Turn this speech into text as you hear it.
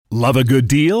Love a good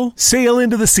deal? Sail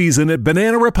into the season at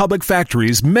Banana Republic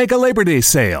Factory's Mega Labor Day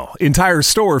Sale. Entire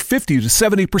store 50 to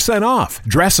 70% off.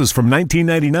 Dresses from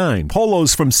 $19.99.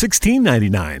 Polos from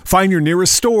 $16.99. Find your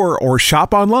nearest store or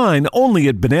shop online only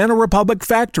at Banana Republic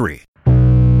Factory.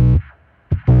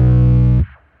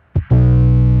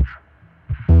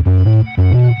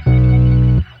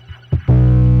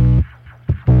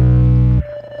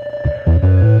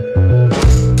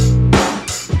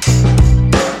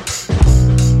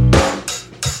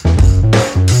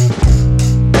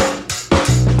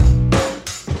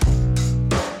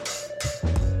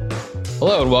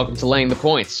 Hello and welcome to Laying the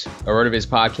Points, a RotoViz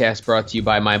podcast brought to you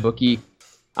by MyBookie.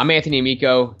 I'm Anthony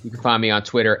Amico. You can find me on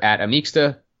Twitter at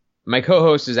Amixta. My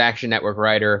co-host is Action Network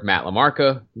writer Matt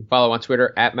LaMarca. You can follow on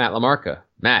Twitter at Matt LaMarca.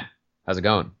 Matt, how's it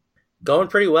going? Going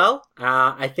pretty well.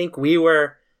 I think we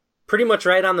were pretty much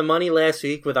right on the money last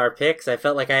week with our picks. I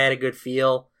felt like I had a good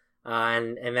feel,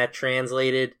 and that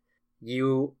translated.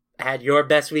 You had your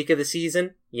best week of the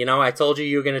season. You know, I told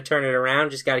you were going to turn it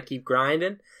around. Just got to keep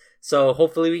grinding. So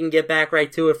hopefully we can get back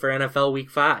right to it for NFL Week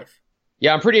 5.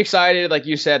 Yeah, I'm pretty excited. Like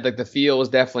you said, like the feel was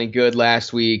definitely good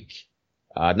last week.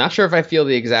 Not sure if I feel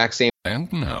the exact same.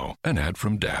 And now, an ad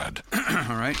from Dad.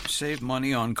 All right, save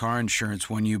money on car insurance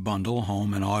when you bundle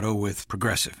home and auto with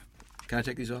Progressive. Can I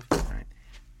take these off? All right.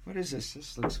 What is this?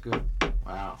 This looks good.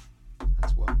 Wow.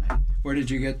 That's well made. Where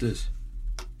did you get this?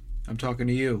 I'm talking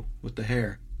to you with the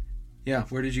hair. Yeah,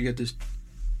 where did you get this?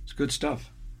 It's good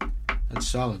stuff. That's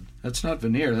solid. That's not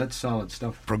veneer. That's solid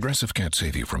stuff. Progressive can't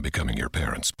save you from becoming your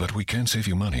parents, but we can save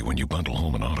you money when you bundle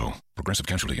home and auto. Progressive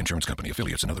Casualty Insurance Company,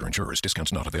 affiliates, and other insurers.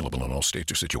 Discounts not available in all states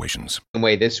or situations.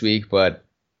 Way this week, but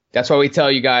that's why we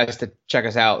tell you guys to check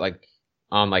us out like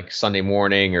on like Sunday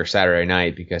morning or Saturday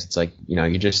night, because it's like, you know,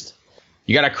 you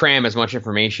got to cram as much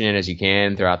information in as you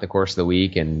can throughout the course of the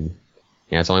week, and you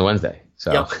know, it's only Wednesday.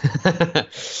 So Yep.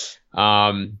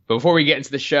 But before we get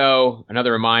into the show,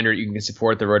 another reminder, you can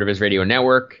support the RotoViz Radio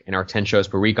Network and our 10 shows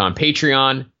per week on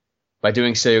Patreon. By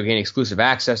doing so, you'll gain exclusive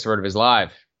access to RotoViz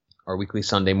Live, our weekly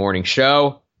Sunday morning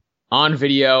show on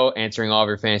video, answering all of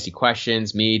your fantasy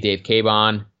questions. Me, Dave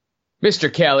Cabon,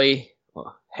 Mr. Kelly,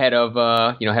 head of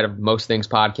Most Things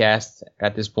podcast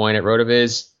at this point at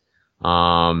RotoViz.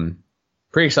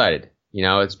 Pretty excited. You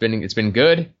know, it's been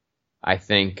good. I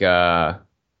think,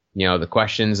 you know, the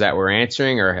questions that we're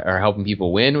answering are helping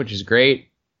people win, which is great.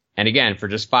 And again, for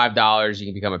just $5, you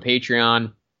can become a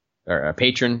Patreon or a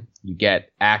patron. You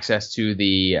get access to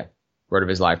the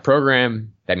RotoViz Live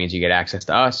program. That means you get access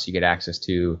to us. You get access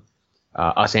to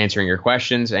us answering your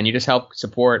questions, and you just help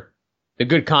support the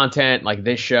good content like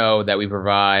this show that we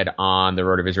provide on the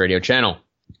RotoViz Radio channel.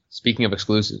 Speaking of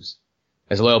exclusives,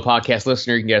 as a loyal podcast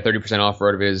listener, you can get a 30% off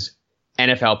RotoViz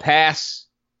NFL Pass.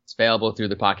 It's available through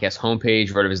the podcast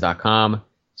homepage,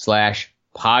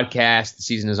 rotoviz.com/podcast. The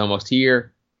season is almost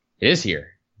here. It is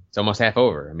here. It's almost half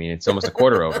over. I mean, it's almost a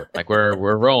quarter over. Like we're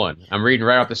rolling. I'm reading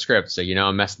right off the script, so you know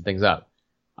I'm messing things up.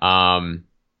 But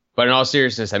in all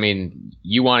seriousness, I mean,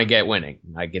 you want to get winning.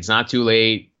 Like, it's not too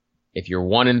late. If you're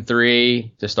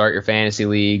 1-3 to start your fantasy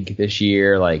league this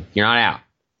year, like, you're not out.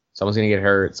 Someone's gonna get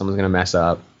hurt. Someone's gonna mess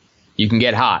up. You can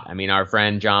get hot. I mean, our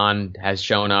friend John has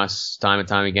shown us time and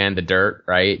time again the dirt,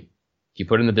 right? If you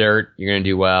put in the dirt, you're going to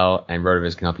do well, and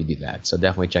RotoViz can help you do that. So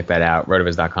definitely check that out,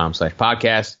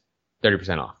 rotoviz.com/podcast,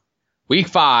 30% off. Week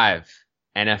 5,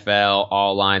 NFL,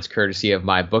 all lines courtesy of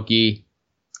MyBookie.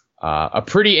 A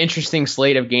pretty interesting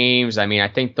slate of games. I mean, I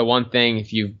think the one thing,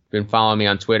 if you've been following me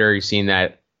on Twitter, you've seen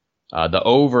that the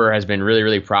over has been really,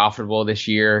 really profitable this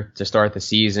year to start the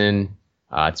season.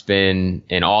 It's been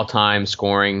an all-time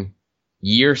scoring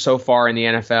year so far in the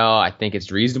NFL. I think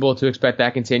it's reasonable to expect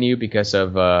that continue because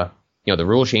of the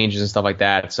rule changes and stuff like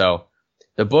that. So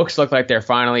the books look like they're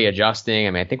finally adjusting.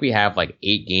 I mean, I think we have like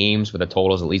 8 games with the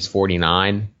totals at least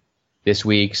 49 this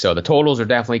week. So the totals are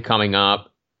definitely coming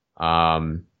up.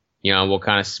 We'll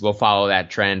follow that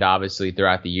trend obviously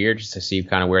throughout the year just to see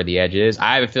kind of where the edge is.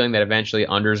 I have a feeling that eventually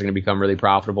unders are going to become really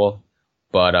profitable,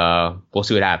 but we'll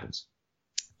see what happens.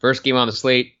 First game on the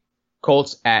slate,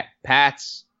 Colts at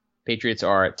Pats. Patriots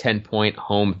are 10-point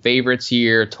home favorites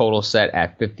here. Total set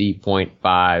at 50.5.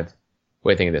 What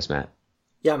do you think of this, Matt?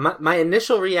 Yeah, my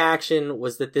initial reaction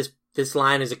was that this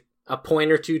line is a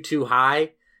point or two too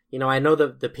high. You know, I know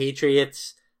the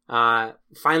Patriots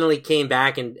finally came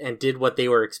back and did what they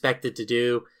were expected to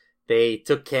do. They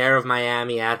took care of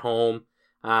Miami at home,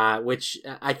 which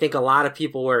I think a lot of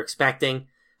people were expecting,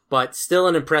 but still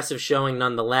an impressive showing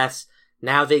nonetheless.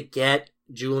 Now they get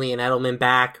Julian Edelman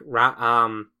back.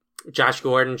 Josh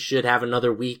Gordon should have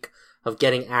another week of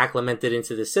getting acclimated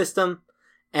into the system.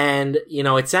 And, you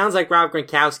know, it sounds like Rob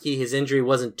Gronkowski, his injury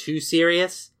wasn't too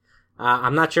serious.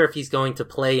 I'm not sure if he's going to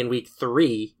play in week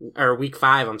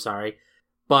 5, I'm sorry.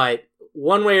 But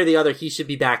one way or the other, he should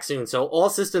be back soon. So all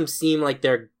systems seem like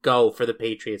they're go for the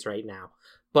Patriots right now.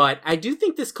 But I do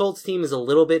think this Colts team is a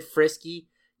little bit frisky.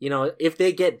 You know, if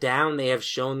they get down, they have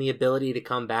shown the ability to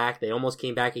come back. They almost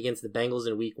came back against the Bengals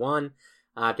in week 1.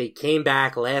 They came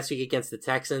back last week against the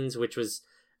Texans, which was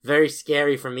very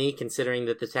scary for me considering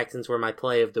that the Texans were my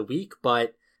play of the week,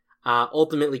 but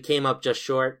ultimately came up just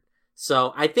short.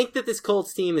 So I think that this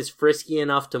Colts team is frisky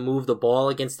enough to move the ball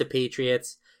against the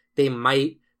Patriots. They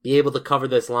might be able to cover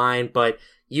this line, but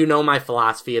you know my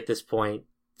philosophy at this point.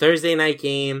 Thursday night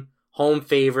game, home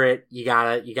favorite, you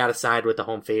gotta side with the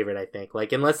home favorite, I think.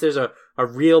 Like, unless there's a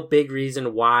real big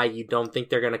reason why you don't think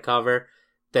they're gonna cover,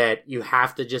 that you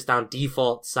have to just on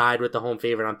default side with the home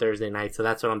favorite on Thursday night. So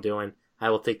that's what I'm doing. I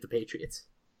will take the Patriots.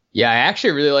 Yeah, I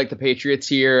actually really like the Patriots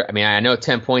here. I mean, I know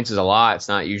 10 points is a lot. It's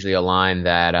not usually a line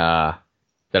that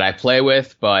I play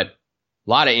with, but a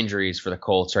lot of injuries for the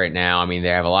Colts right now. I mean, they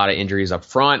have a lot of injuries up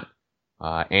front.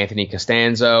 Anthony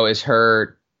Costanzo is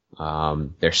hurt.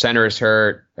 Their center is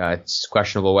hurt. It's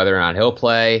questionable whether or not he'll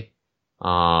play.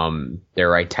 Their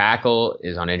right tackle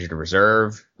is on injured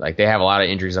reserve. Like, they have a lot of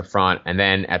injuries up front. And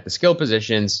then at the skill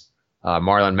positions,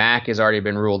 Marlon Mack has already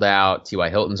been ruled out. T.Y.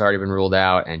 Hilton's already been ruled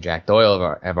out, and Jack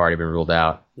Doyle have already been ruled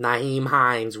out. Nyheim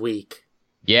Hines weak.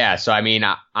 Yeah, so I mean,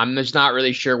 I'm just not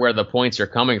really sure where the points are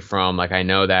coming from. Like, I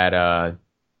know that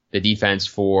the defense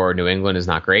for New England is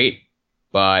not great,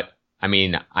 but I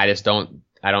mean, I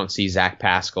don't see Zach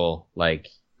Pascal like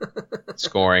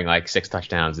scoring like 6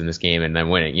 touchdowns in this game and then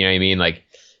winning. You know what I mean? Like,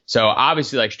 so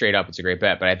obviously, like, straight up, it's a great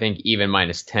bet, but I think even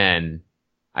 -10,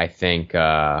 I think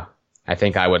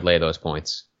I would lay those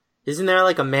points. Isn't there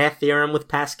like a math theorem with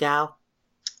Pascal?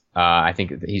 I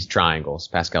think he's triangles.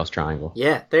 Pascal's triangle.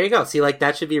 Yeah, there you go. See, like,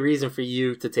 that should be a reason for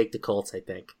you to take the Colts, I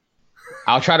think.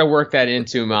 I'll try to work that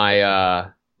into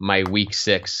my my week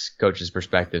 6 coach's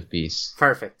perspective piece.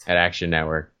 Perfect. At Action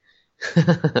Network.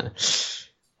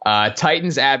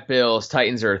 Titans at Bills.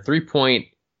 Titans are a 3-point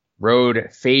road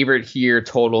favorite here.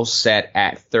 Total set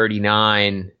at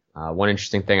 39. One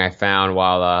interesting thing I found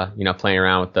while playing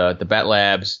around with the bet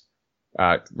labs,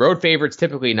 road favorites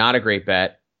typically not a great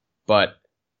bet, but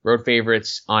road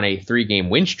favorites on a 3-game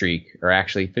win streak are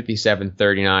actually 57,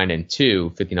 39, and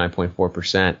 2,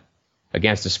 59.4%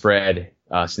 against the spread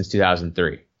since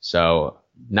 2003. So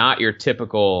not your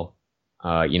typical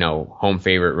home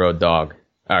dog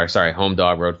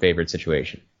road favorite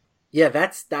situation. Yeah,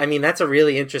 that's a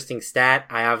really interesting stat.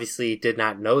 I obviously did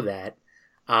not know that.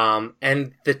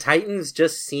 And the Titans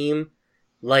just seem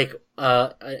like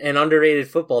an underrated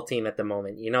football team at the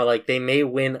moment. You know, like, they may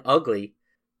win ugly,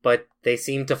 but they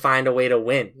seem to find a way to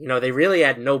win. You know, they really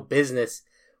had no business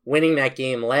winning that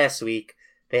game last week.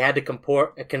 They had to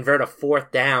convert a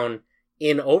 4th down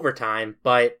in overtime,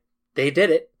 but they did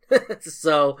it.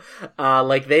 So,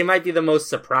 they might be the most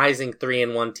surprising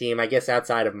 3-1 team, I guess,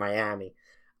 outside of Miami.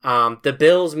 The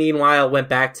Bills, meanwhile, went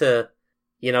back to,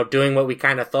 doing what we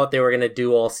kind of thought they were going to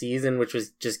do all season, which was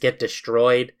just get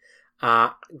destroyed.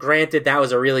 Granted, that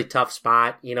was a really tough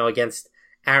spot, against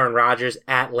Aaron Rodgers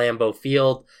at Lambeau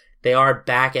Field. They are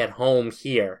back at home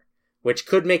here, which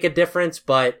could make a difference,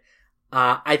 but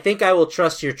I think I will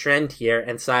trust your trend here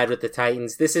and side with the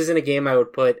Titans. This isn't a game I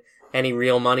would put any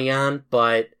real money on,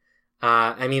 but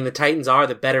the Titans are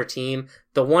the better team.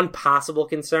 The one possible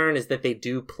concern is that they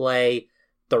do play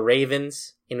the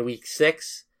Ravens in week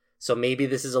 6. So maybe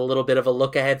this is a little bit of a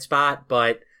look-ahead spot,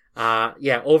 but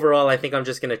overall, I think I'm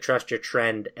just going to trust your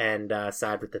trend and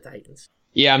side with the Titans.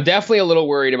 Yeah, I'm definitely a little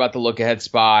worried about the look-ahead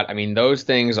spot. I mean, those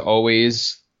things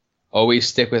always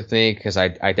stick with me because I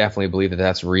definitely believe that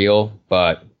that's real,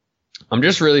 but I'm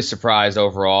just really surprised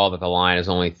overall that the line is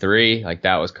only 3. Like,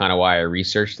 that was kind of why I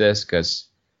researched this because,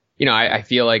 I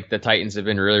feel like the Titans have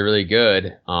been really, really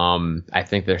good. I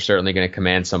think they're certainly going to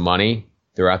command some money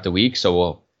throughout the week,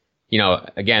 so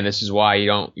again, this is why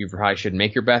you probably shouldn't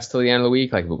make your bets till the end of the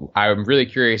week. Like, I'm really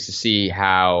curious to see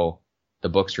how the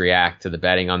books react to the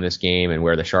betting on this game and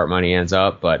where the sharp money ends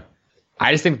up. But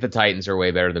I just think the Titans are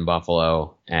way better than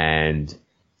Buffalo, and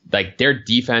like, their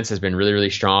defense has been really, really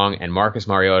strong. And Marcus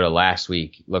Mariota last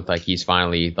week looked like he's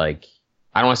finally, like,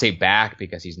 I don't want to say back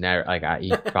because he's never, like,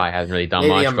 he probably hasn't really done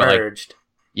much, emerged.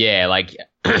 But like,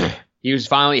 he was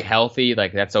finally healthy.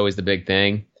 Like, that's always the big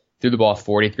thing. Threw the ball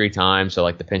 43 times, so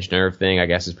like the pinched nerve thing, I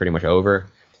guess, is pretty much over.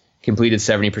 Completed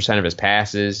 70% of his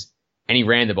passes, and he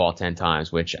ran the ball 10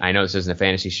 times, which I know this isn't a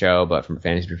fantasy show, but from a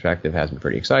fantasy perspective, has me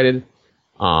pretty excited.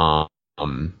 But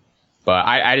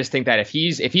I just think that if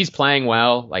he's playing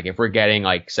well, like if we're getting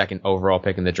like 2nd overall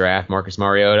pick in the draft, Marcus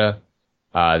Mariota,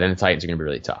 then the Titans are going to be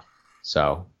really tough.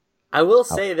 So I will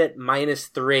say that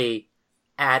 -3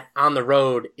 on the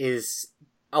road is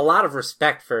a lot of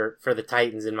respect for the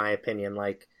Titans, in my opinion.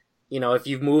 Like, if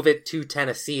you move it to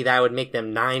Tennessee, that would make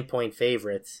them 9-point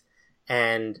favorites.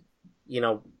 And,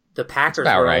 the Packers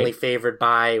were only favored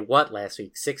by what last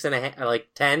week? 6.5, like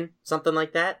 10, something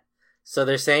like that. So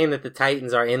they're saying that the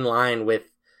Titans are in line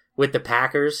with the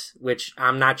Packers, which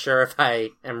I'm not sure if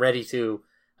I am ready to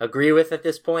agree with at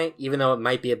this point, even though it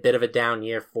might be a bit of a down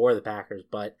year for the Packers.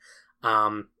 But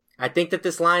I think that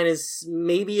this line is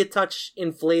maybe a touch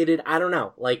inflated. I don't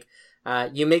know. Like,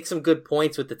 you make some good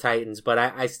points with the Titans, but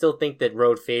I still think that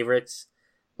road favorites,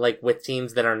 like with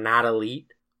teams that are not elite,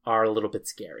 are a little bit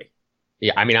scary.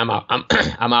 Yeah, I mean, I'm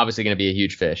obviously going to be a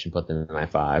huge fish and put them in my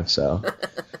 5, so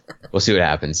we'll see what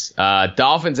happens.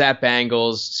 Dolphins at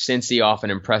Bengals. Cincy off an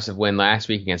impressive win last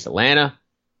week against Atlanta.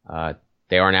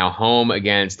 They are now home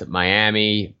against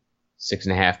Miami,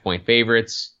 6.5-point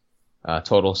favorites.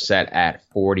 Total set at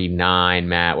 49.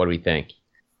 Matt, what do we think?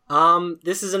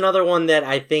 This is another one that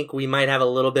I think we might have a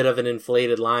little bit of an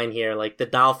inflated line here. Like, the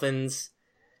Dolphins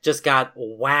just got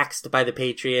waxed by the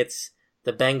Patriots.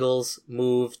 The Bengals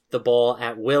moved the ball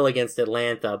at will against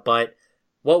Atlanta, but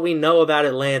what we know about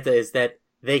Atlanta is that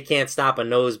they can't stop a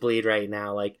nosebleed right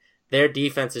now. Like, their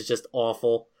defense is just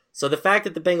awful. So the fact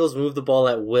that the Bengals moved the ball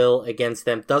at will against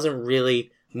them doesn't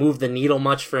really move the needle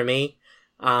much for me.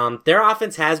 Their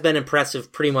offense has been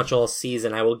impressive pretty much all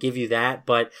season, I will give you that,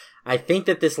 but I think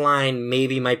that this line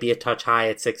maybe might be a touch high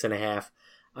at 6.5.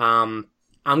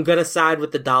 I'm going to side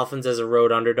with the Dolphins as a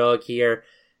road underdog here,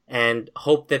 and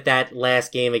hope that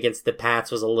last game against the Pats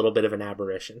was a little bit of an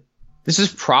aberration. This is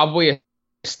probably a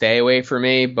stay away for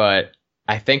me, but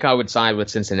I think I would side with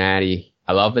Cincinnati.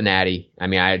 I love the Natty. I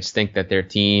mean, I just think that their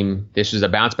team, this was a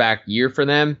bounce back year for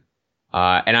them.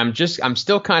 And I'm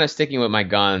still kind of sticking with my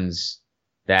guns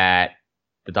that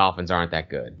the Dolphins aren't that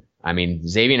good. I mean,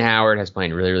 Xavier Howard has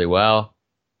played really, really well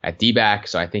at D-back,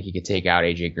 so I think he could take out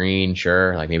AJ Green.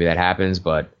 Sure, like maybe that happens,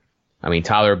 but I mean,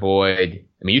 Tyler Boyd.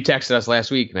 I mean, you texted us last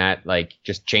week, Matt, like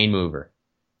just chain mover.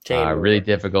 Really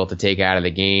difficult to take out of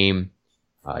the game.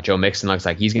 Joe Mixon looks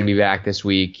like he's going to be back this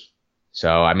week.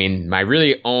 So, I mean, my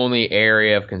really only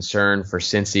area of concern for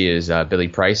Cincy is Billy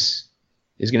Price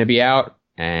is going to be out,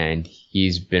 and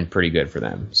he's been pretty good for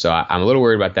them. So I'm a little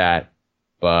worried about that,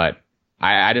 but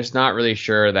I just not really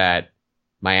sure that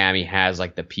Miami has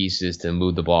like the pieces to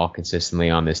move the ball consistently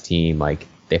on this team. Like,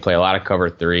 they play a lot of cover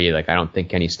 3. Like, I don't think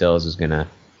Kenny Stills is going to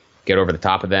get over the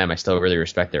top of them. I still really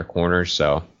respect their corners.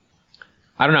 So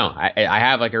I don't know. I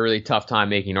have like a really tough time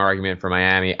making an argument for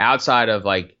Miami outside of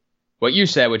like what you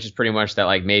said, which is pretty much that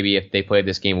like maybe if they played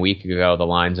this game a week ago, the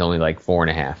line's only like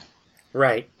 4.5.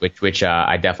 Right. Which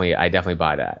I definitely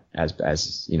buy that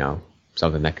as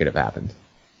something that could have happened.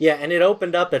 Yeah, and it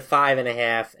opened up at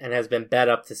 5.5 and has been bet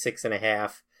up to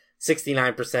 6.5.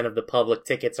 69% of the public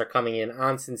tickets are coming in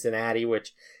on Cincinnati,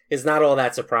 which is not all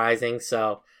that surprising.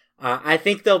 So I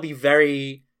think they'll be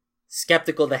very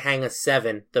skeptical to hang a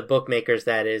 7, the bookmakers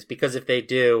that is, because if they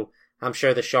do, I'm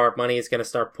sure the sharp money is going to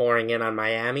start pouring in on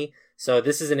Miami. So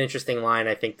this is an interesting line,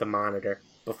 I think, to monitor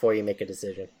before you make a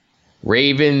decision.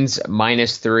 Ravens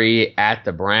 -3 at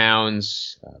the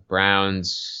Browns.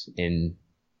 Browns in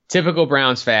typical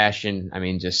Browns fashion. I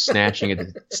mean, just snatching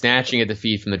a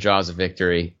defeat from the jaws of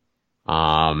victory.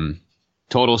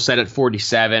 Total set at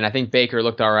 47. I think Baker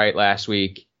looked all right last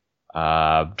week.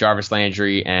 Jarvis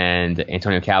Landry and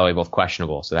Antonio Callaway both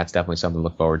questionable, so that's definitely something to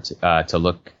look forward to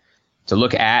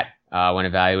look at when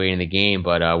evaluating the game.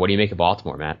 But what do you make of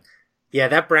Baltimore, Matt? Yeah,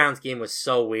 that Browns game was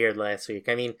so weird last week.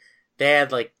 I mean, they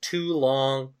had like 2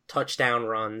 long touchdown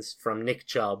runs from Nick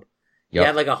Chubb. He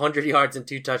had like 100 yards and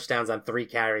 2 touchdowns on 3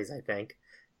 carries, I think.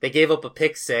 They gave up a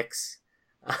pick 6.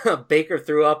 Baker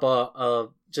threw up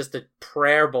just a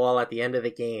prayer ball at the end of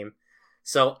the game.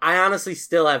 So I honestly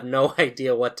still have no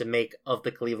idea what to make of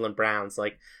the Cleveland Browns.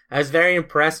 Like, I was very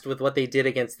impressed with what they did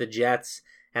against the Jets,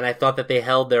 and I thought that they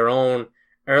held their own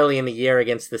early in the year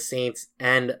against the Saints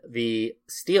and the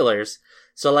Steelers.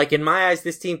 So, like, in my eyes,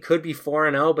 this team could be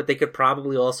 4-0, but they could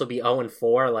probably also be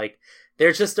 0-4. Like,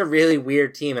 they're just a really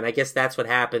weird team, and I guess that's what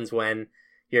happens when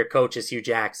your coach is Hugh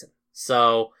Jackson.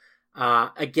 So,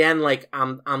 again, like,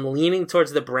 I'm leaning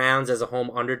towards the Browns as a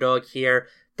home underdog here.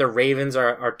 The Ravens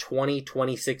are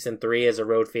 26-3 as a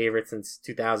road favorite since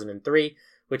 2003,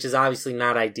 which is obviously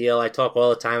not ideal. I talk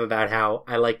all the time about how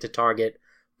I like to target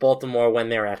Baltimore when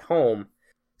they're at home.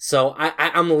 So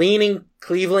I'm leaning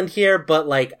Cleveland here, but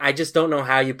like, I just don't know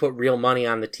how you put real money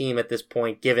on the team at this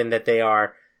point, given that they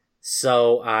are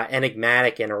so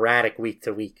enigmatic and erratic week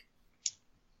to week.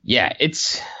 Yeah,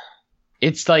 it's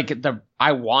like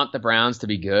I want the Browns to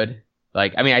be good.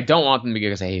 Like, I mean, I don't want them to be good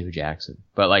because I hate Hugh Jackson,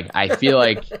 but like, I feel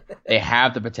like they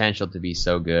have the potential to be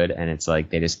so good, and it's like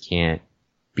they just can't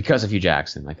because of Hugh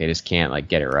Jackson. Like, they just can't like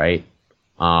get it right.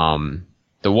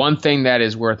 The one thing that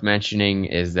is worth mentioning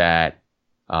is that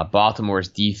Baltimore's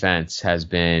defense has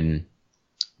been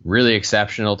really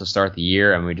exceptional to start the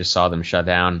year, and we just saw them shut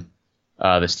down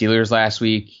the Steelers last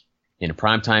week in a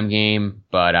primetime game.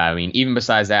 But I mean, even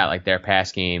besides that, like their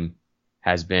pass game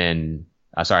has been,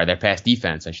 their pass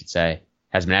defense, I should say,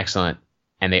 has been excellent,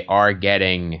 and they are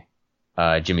getting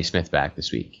Jimmy Smith back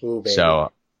this week. Ooh,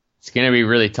 so it's going to be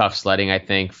really tough sledding, I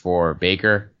think, for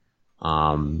Baker.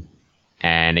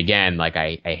 And again, like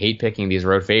I hate picking these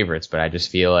road favorites, but I just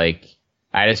feel like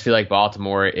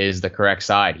Baltimore is the correct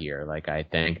side here. Like, I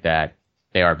think that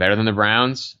they are better than the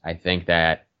Browns. I think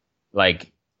that,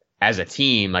 like, as a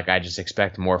team, like, I just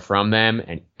expect more from them.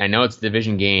 And I know it's a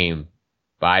division game,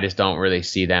 but I just don't really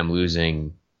see them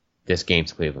losing this game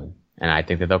to Cleveland. And I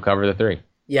think that they'll cover the 3.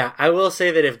 Yeah, I will say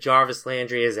that if Jarvis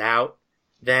Landry is out,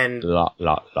 then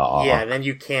then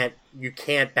you can't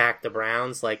back the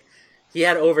Browns. Like, he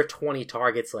had over 20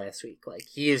 targets last week. Like,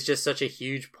 he is just such a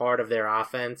huge part of their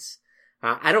offense.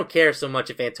 I don't care so much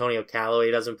if Antonio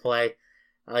Callaway doesn't play.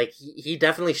 Like, he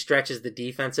definitely stretches the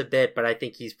defense a bit, but I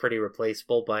think he's pretty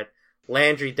replaceable. But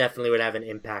Landry definitely would have an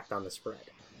impact on the spread.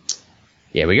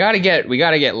 Yeah, we gotta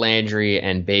get Landry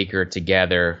and Baker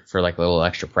together for like a little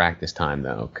extra practice time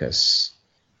though, because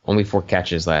only 4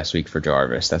 catches last week for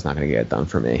Jarvis. That's not gonna get it done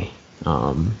for me.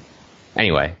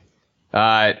 Anyway,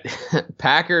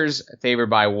 Packers favored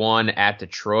by 1 at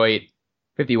Detroit,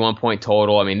 51-point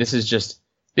total. I mean, this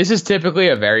is typically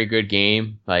a very good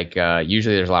game. Like,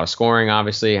 usually there's a lot of scoring,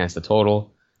 obviously, hence the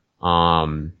total.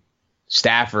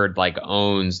 Stafford, like,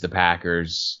 owns the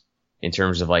Packers in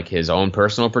terms of, like, his own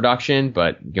personal production,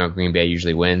 but, you know, Green Bay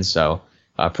usually wins. So,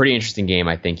 pretty interesting game,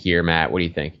 I think, here, Matt. What do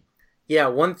you think? Yeah,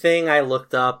 one thing I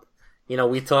looked up, you know,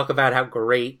 we talk about how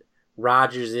great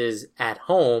Rodgers is at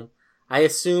home. I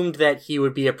assumed that he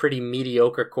would be a pretty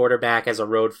mediocre quarterback as a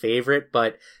road favorite,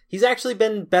 but he's actually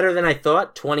been better than I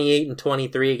thought.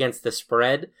 28-23 against the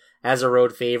spread as a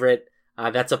road favorite.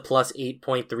 That's a plus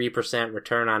 8.3%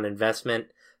 return on investment.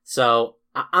 So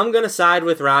I'm going to side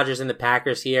with Rodgers and the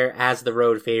Packers here as the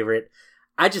road favorite.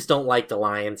 I just don't like the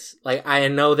Lions. Like, I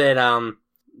know that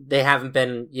they haven't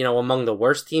been, you know, among the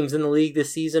worst teams in the league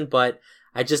this season, but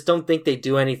I just don't think they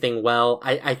do anything well.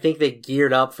 I think they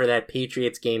geared up for that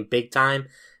Patriots game big time.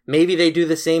 Maybe they do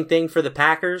the same thing for the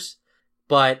Packers,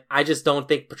 but I just don't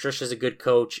think Patricia's a good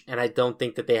coach, and I don't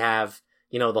think that they have,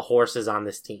 you know, the horses on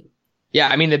this team. Yeah,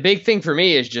 I mean, the big thing for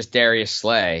me is just Darius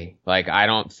Slay. Like, I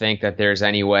don't think that there's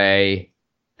any way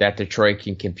that Detroit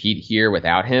can compete here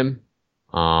without him.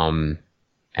 And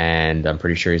I'm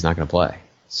pretty sure he's not going to play.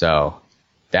 So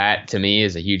that, to me,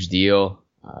 is a huge deal.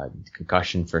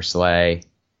 Concussion for Slay.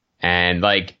 And,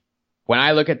 like, when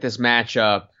I look at this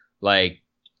matchup, like,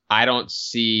 I don't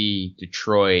see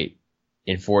Detroit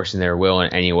enforcing their will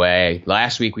in any way.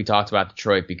 Last week we talked about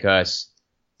Detroit because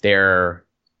their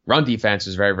run defense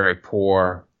was very, very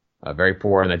poor. Very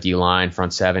poor in the D-line,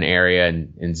 front 7 area,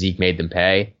 and Zeke made them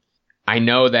pay. I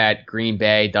know that Green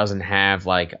Bay doesn't have,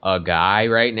 like, a guy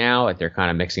right now. Like, they're kind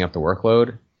of mixing up the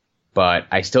workload. But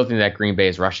I still think that Green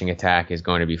Bay's rushing attack is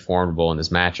going to be formidable in this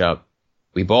matchup.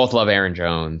 We both love Aaron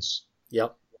Jones.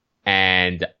 Yep.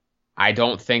 And I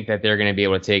don't think that they're going to be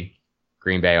able to take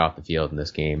Green Bay off the field in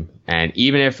this game. And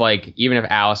even if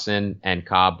Allison and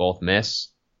Cobb both miss,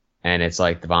 and it's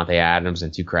like Devontae Adams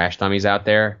and 2 crash dummies out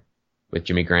there with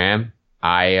Jimmy Graham,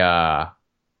 I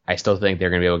still think they're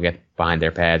going to be able to get behind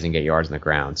their pads and get yards on the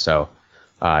ground. So,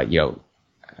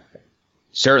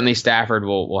 certainly Stafford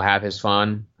will have his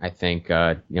fun. I think,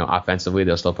 offensively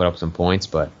they'll still put up some points,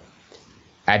 but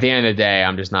at the end of the day,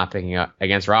 I'm just not picking up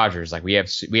against Rodgers. Like, we have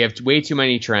way too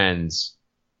many trends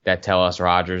that tell us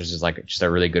Rodgers is like just a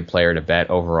really good player to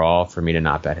bet overall for me to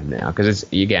not bet him now. Cause it's,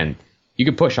 again, you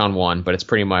can push on one, but it's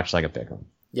pretty much like a pick 'em.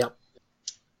 Yep.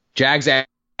 Jags at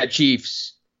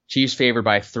Chiefs. Chiefs favored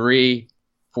by 3,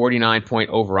 49-point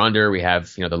over under. We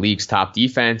have, the league's top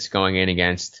defense going in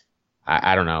against,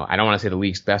 I don't know. I don't want to say the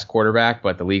league's best quarterback,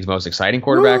 but the league's most exciting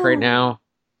quarterback right now.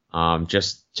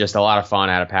 Just a lot of fun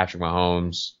out of Patrick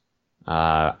Mahomes.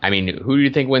 I mean, who do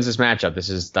you think wins this matchup? This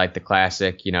is like the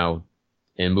classic,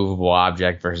 immovable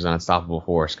object versus unstoppable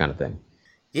force kind of thing.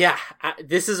 Yeah,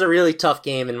 this is a really tough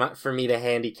game for me to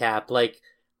handicap. Like,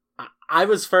 I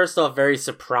was first off very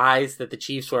surprised that the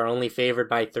Chiefs were only favored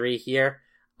by 3 here.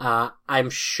 I'm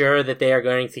sure that they are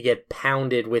going to get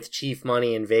pounded with Chief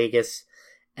money in Vegas.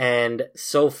 And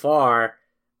so far,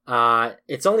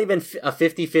 it's only been a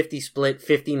 50-50 split,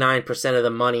 59% of the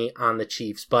money on the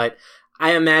Chiefs. But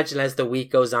I imagine as the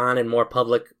week goes on and more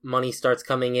public money starts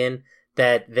coming in,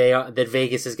 that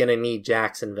Vegas is going to need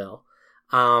Jacksonville.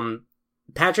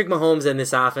 Patrick Mahomes and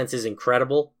this offense is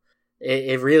incredible.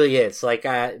 It really is. Like,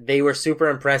 they were super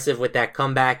impressive with that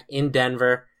comeback in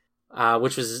Denver,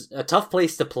 which was a tough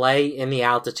place to play in the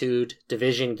altitude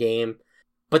division game.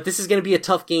 But this is going to be a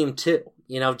tough game too.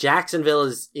 Jacksonville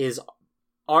is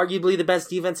arguably the best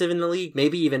defensive in the league,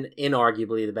 maybe even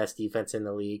inarguably the best defense in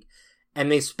the league.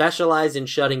 And they specialize in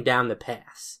shutting down the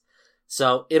pass.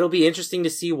 So it'll be interesting to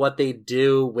see what they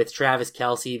do with Travis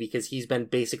Kelce, because he's been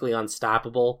basically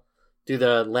unstoppable through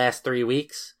the last 3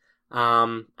 weeks.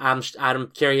 I'm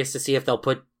curious to see if they'll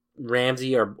put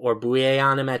Ramsey or Bouye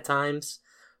on him at times,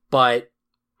 but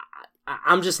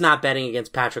I'm just not betting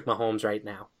against Patrick Mahomes right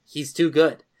now. He's too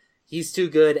good.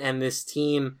 And this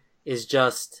team is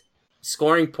just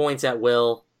scoring points at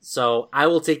will. So I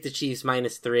will take the Chiefs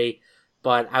 -3,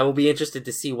 but I will be interested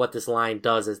to see what this line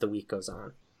does as the week goes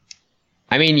on.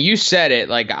 I mean, you said it.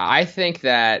 Like, I think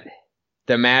that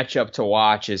the matchup to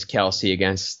watch is Kelce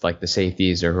against like the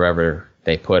safeties or whoever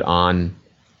they put on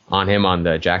him on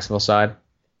the Jacksonville side.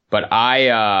 But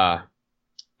I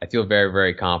feel very,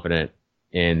 very confident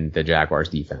in the Jaguars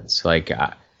defense. Like,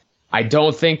 I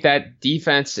don't think that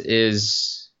defense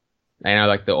is, I know,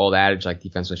 like the old adage, like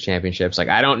defense wins championships. Like,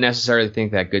 I don't necessarily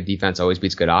think that good defense always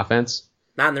beats good offense.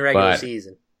 Not in the regular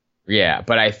season. Yeah,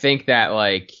 but I think that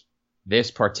like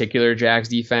this particular Jags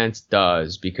defense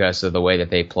does, because of the way that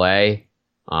they play.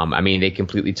 I mean, they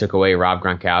completely took away Rob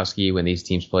Gronkowski when these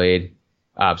teams played.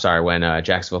 When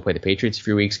Jacksonville played the Patriots a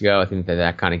few weeks ago. I think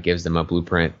that kind of gives them a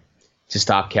blueprint to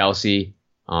stop Kelce.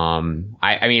 I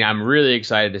mean, I'm really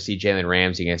excited to see Jalen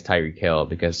Ramsey against Tyreek Hill,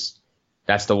 because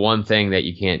that's the one thing that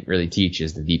you can't really teach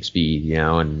is the deep speed,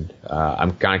 and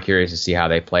I'm kind of curious to see how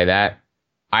they play that.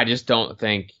 I just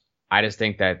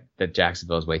think that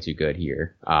Jacksonville is way too good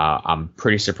here. I'm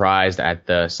pretty surprised at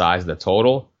the size of the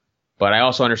total, but I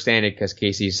also understand it because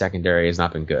KC's secondary has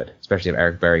not been good, especially if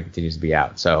Eric Berry continues to be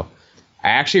out. So I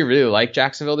actually really like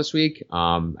Jacksonville this week.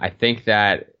 I think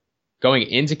that going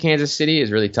into Kansas City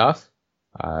is really tough.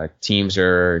 Teams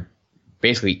are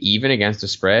basically even against the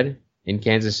spread in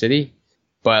Kansas City.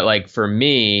 But for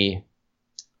me,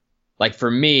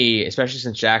 especially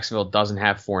since Jacksonville doesn't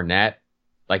have Fournette,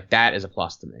 that is a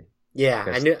plus to me.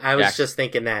 Yeah, I was just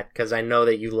thinking that because I know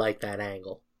that you like that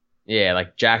angle. Yeah,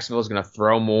 Jacksonville's going to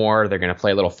throw more. They're going to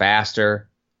play a little faster.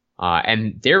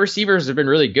 And their receivers have been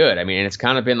really good. I mean, and it's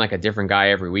kind of been a different guy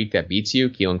every week that beats you.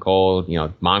 Keelan Cole,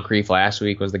 Moncrief last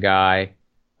week was the guy,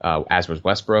 as was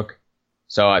Westbrook.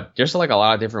 So there's a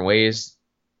lot of different ways,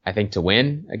 I think, to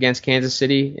win against Kansas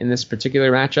City in this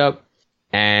particular matchup.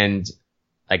 And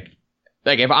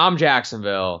if I'm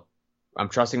Jacksonville, I'm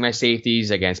trusting my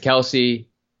safeties against Kelce.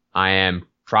 I am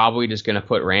probably just going to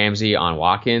put Ramsey on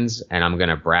Watkins, and I'm going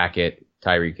to bracket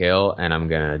Tyreek Hill, and I'm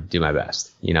going to do my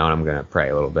best, and I'm going to pray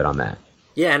a little bit on that.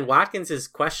 Yeah, and Watkins is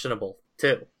questionable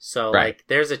too. So right.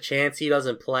 There's a chance he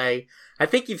doesn't play. I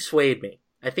think you've swayed me.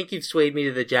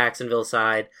 To the Jacksonville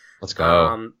side. Let's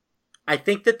go. I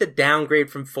think that the downgrade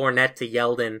from Fournette to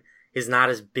Yeldon is not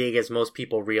as big as most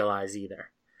people realize either.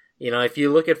 If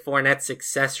you look at Fournette's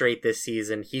success rate this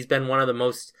season, he's been one of the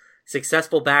most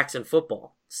successful backs in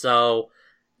football. So,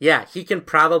 yeah, he can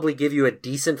probably give you a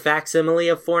decent facsimile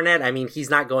of Fournette. I mean, he's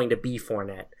not going to be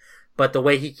Fournette, but the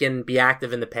way he can be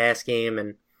active in the pass game,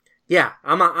 and yeah,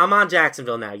 I'm on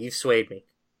Jacksonville now. You've swayed me.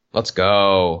 Let's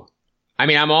go. I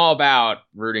mean, I'm all about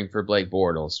rooting for Blake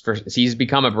Bortles. He's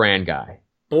become a brand guy.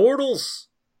 Bortles.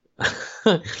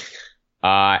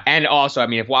 And also, I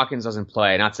mean, if Watkins doesn't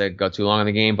play, not to go too long in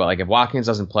the game, but if Watkins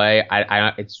doesn't play,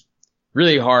 it's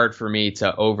really hard for me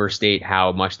to overstate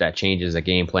how much that changes a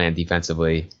game plan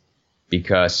defensively,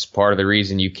 because part of the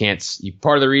reason you get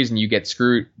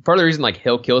screwed, part of the reason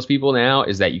Hill kills people now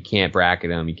is that you can't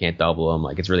bracket him, you can't double him,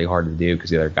 it's really hard to do because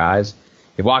the other guys.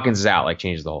 If Watkins is out,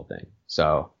 changes the whole thing.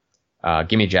 So,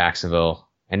 give me Jacksonville.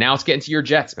 And now let's get into your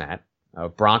Jets, Matt.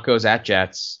 Broncos at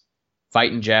Jets.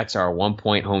 Fighting Jets are a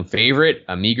 1-point home favorite,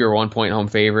 a meager 1-point home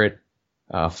favorite,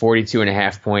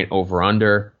 42.5 point over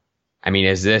under. I mean,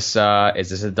 is this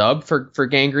a dub for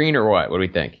Gangrene or what? What do we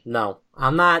think? No,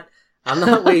 I'm not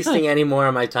wasting any more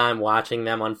of my time watching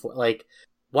them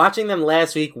watching them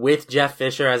last week with Jeff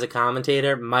Fisher as a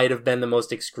commentator might have been the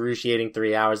most excruciating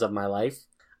 3 hours of my life.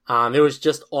 It was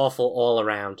just awful all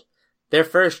around. Their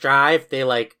first drive, they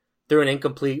threw an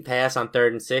incomplete pass on 3rd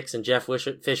and 6, and Jeff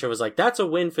Fisher was like, "That's a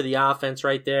win for the offense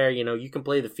right there. You can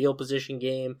play the field position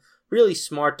game." Really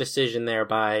smart decision there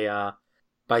by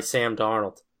Sam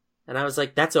Darnold. And I was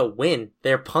like, that's a win.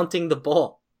 They're punting the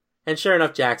ball. And sure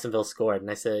enough, Jacksonville scored.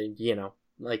 And I said,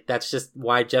 Like, that's just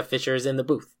why Jeff Fisher is in the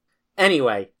booth.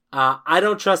 Anyway, I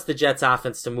don't trust the Jets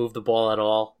offense to move the ball at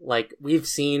all. Like, we've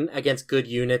seen against good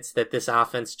units that this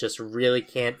offense just really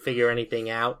can't figure anything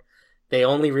out. They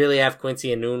only really have Quincy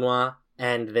Enunwa,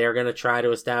 and they're going to try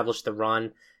to establish the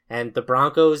run. And the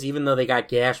Broncos, even though they got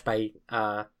gashed by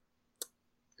Kareem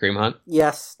Hunt?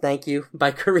 Yes, thank you.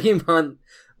 By Kareem Hunt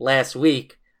last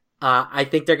week, I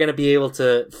think they're going to be able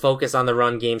to focus on the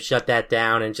run game, shut that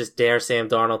down, and just dare Sam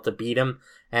Darnold to beat him.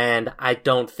 And I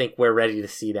don't think we're ready to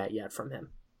see that yet from him.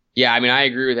 Yeah, I mean, I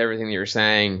agree with everything that you're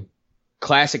saying.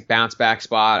 Classic bounce back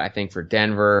spot, I think, for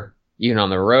Denver, even on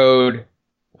the road.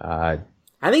 I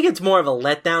think it's more of a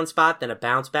letdown spot than a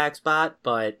bounce back spot,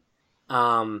 but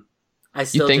I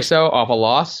still You think so? Off a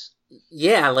loss?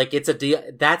 Yeah, like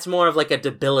that's more of like a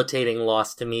debilitating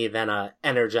loss to me than a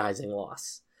energizing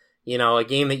loss. You know, a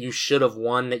game that you should have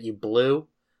won that you blew,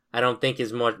 I don't think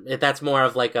is more, that's more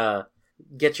of like a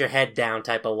get your head down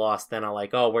type of loss than a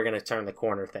like, oh, we're going to turn the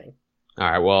corner thing. All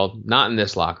right, well, not in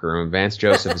this locker room. Vance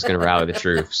Joseph is going to rally the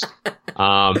troops.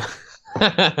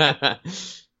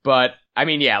 But, I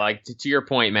mean, yeah, like, to your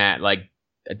point, Matt, like,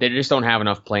 they just don't have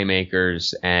enough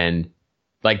playmakers, and,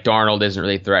 like, Darnold isn't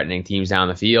really threatening teams down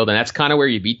the field, and that's kind of where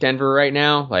you beat Denver right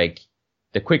now. Like,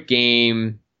 the quick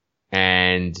game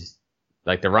and,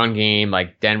 like, the run game,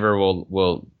 like, Denver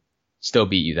will still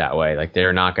beat you that way. Like,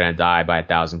 they're not going to die by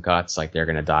 1,000 cuts. Like, they're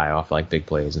going to die off, like, big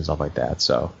plays and stuff like that.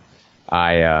 So,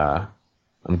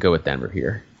 I'm good with Denver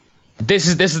here. This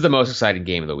is the most exciting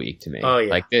game of the week to me. Oh,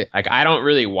 yeah. Like I don't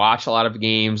really watch a lot of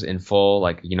games in full.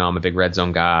 Like, you know, I'm a big red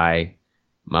zone guy.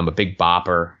 I'm a big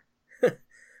bopper.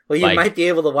 Well, you might be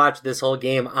able to watch this whole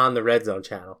game on the Red Zone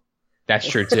channel. That's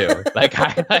true too. Like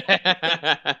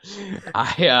I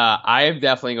am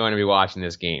definitely going to be watching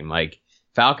this game. Like,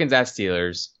 Falcons at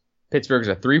Steelers. Pittsburgh's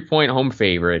a 3-point home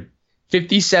favorite.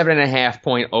 57.5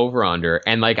 point over under,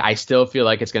 and like I still feel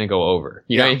like it's going to go over.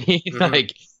 You know what I mean? Mm-hmm.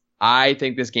 Like, I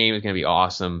think this game is going to be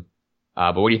awesome.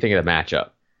 But what do you think of the matchup?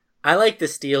 I like the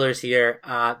Steelers here.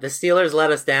 The Steelers let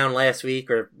us down last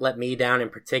week, or let me down in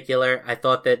particular. I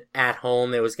thought that at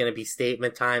home it was going to be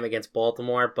statement time against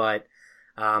Baltimore, but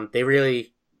they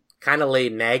really kind of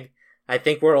laid an egg. I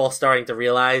think we're all starting to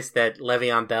realize that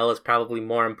Le'Veon Bell is probably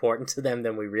more important to them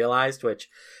than we realized, which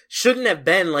shouldn't have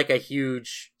been like a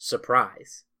huge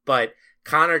surprise. But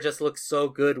Connor just looked so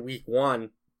good week one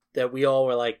that we all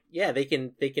were like, yeah, they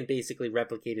can basically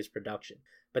replicate his production.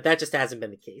 But that just hasn't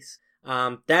been the case.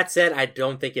 That said, I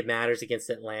don't think it matters against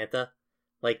Atlanta.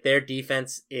 Like, their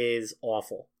defense is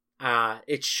awful.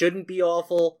 It shouldn't be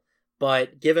awful,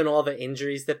 but given all the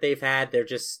injuries that they've had, they're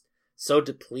just so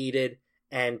depleted,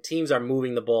 and teams are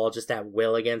moving the ball just at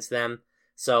will against them.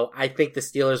 So I think the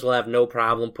Steelers will have no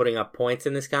problem putting up points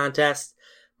in this contest.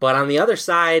 But on the other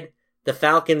side, the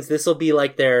Falcons, this will be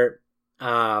like their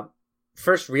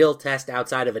first real test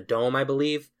outside of a dome, I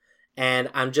believe. And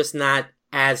I'm just not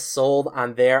as sold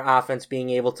on their offense being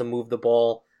able to move the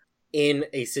ball in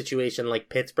a situation like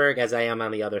Pittsburgh as I am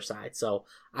on the other side. So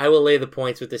I will lay the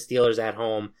points with the Steelers at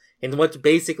home in what's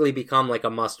basically become like a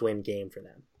must-win game for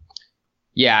them.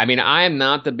 Yeah, I mean, I am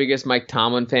not the biggest Mike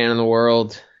Tomlin fan in the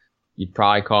world. You'd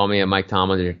probably call me a Mike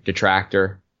Tomlin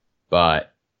detractor,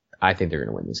 but I think they're going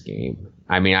to win this game.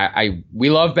 I mean, we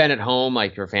love Ben at home,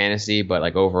 like, for fantasy, but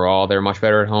like overall, they're much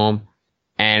better at home.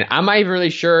 And I'm not even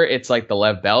really sure it's like the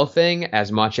Lev Bell thing as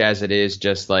much as it is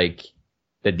just like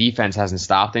the defense hasn't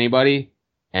stopped anybody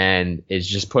and is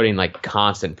just putting like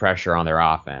constant pressure on their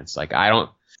offense. Like,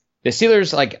 the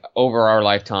Steelers, like, over our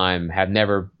lifetime have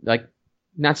never, like,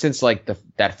 not since like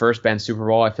that first Ben Super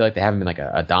Bowl, I feel like they haven't been like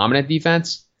a dominant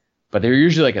defense, but they're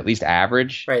usually like at least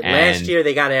average. Right. Last year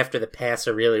they got after the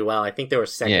passer really well. I think they were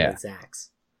second in sacks.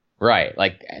 Right.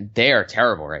 Like, they are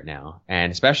terrible right now, and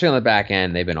especially on the back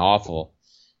end, they've been awful.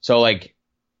 So like,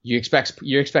 you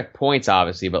expect points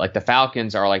obviously, but like the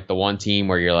Falcons are like the one team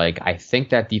where you're like, I think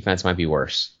that defense might be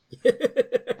worse.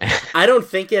 I don't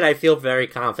think it. I feel very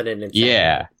confident in saying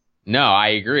Yeah. No, I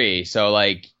agree. So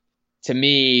like, to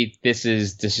me, this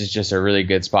is just a really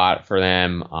good spot for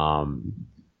them.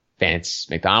 Vance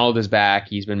McDonald is back.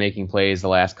 He's been making plays the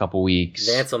last couple weeks.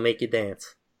 Vance will make you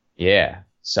dance. Yeah.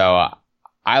 So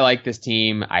I like this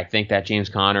team. I think that James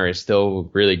Conner is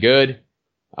still really good.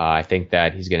 I think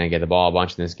that he's going to get the ball a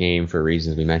bunch in this game for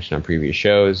reasons we mentioned on previous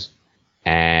shows.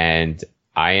 And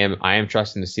I am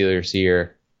trusting the Steelers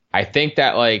here. I think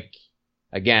that, like,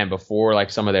 again, before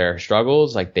like some of their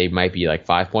struggles, like, they might be like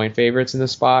 5-point favorites in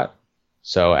this spot.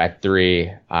 So at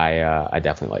 3, I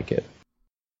definitely like it.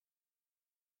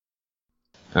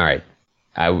 All right.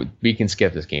 We can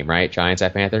skip this game, right? Giants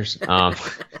at Panthers.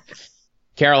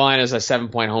 Carolina's a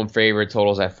 7-point home favorite.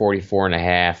 Totals at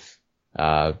 44.5.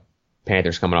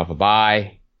 Panthers coming off a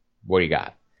bye. What do you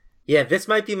got? Yeah, this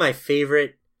might be my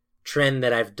favorite trend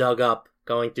that I've dug up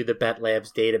going through the Bet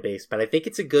Labs database, but I think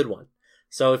it's a good one.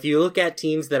 So if you look at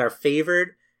teams that are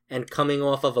favored and coming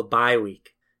off of a bye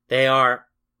week, they are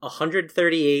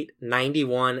 138,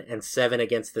 91, and 7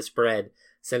 against the spread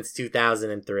since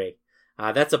 2003.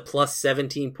 That's a plus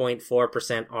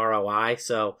 17.4% ROI.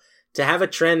 So to have a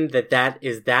trend that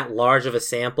is that large of a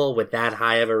sample with that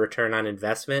high of a return on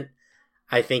investment,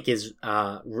 I think is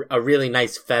a really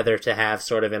nice feather to have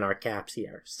sort of in our caps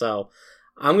here. So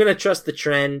I'm going to trust the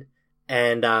trend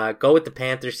and go with the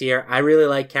Panthers here. I really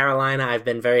like Carolina. I've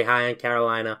been very high on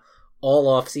Carolina all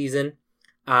off season.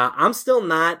 I'm still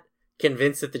not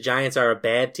convinced that the Giants are a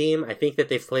bad team. I think that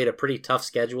they've played a pretty tough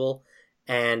schedule,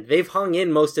 and they've hung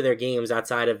in most of their games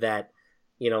outside of that,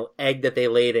 egg that they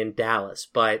laid in Dallas.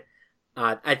 But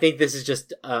I think this is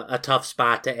just a tough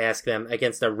spot to ask them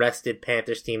against a rested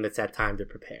Panthers team that's had time to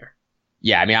prepare.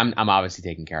 Yeah, I mean, I'm obviously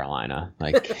taking Carolina.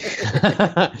 Like,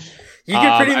 you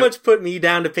can pretty much put me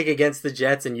down to pick against the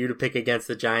Jets and you to pick against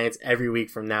the Giants every week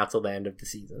from now till the end of the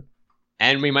season.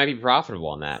 And we might be profitable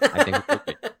on that. I think.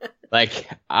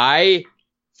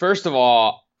 First of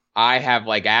all, I have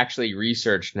actually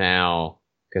researched now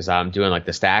because I'm doing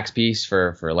the stacks piece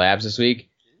for Labs this week.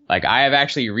 I have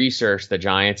actually researched the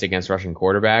Giants against rushing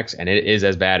quarterbacks, and it is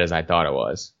as bad as I thought it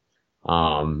was.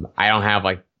 I don't have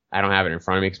it in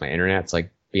front of me because my internet's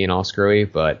being all screwy,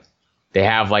 but they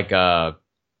have a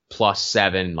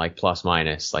 +7, plus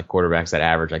minus, quarterbacks that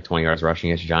average 20 yards rushing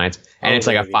against the Giants, and it's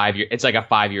a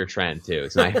 5-year trend too.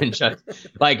 It's not even just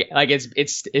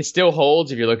it still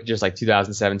holds if you look at just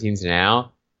 2017 to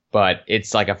now, but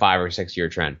it's a 5 or 6 year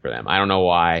trend for them. I don't know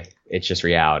why. It's just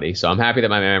reality. So I'm happy that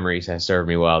my memories has served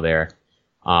me well there.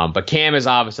 But Cam is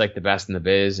obviously the best in the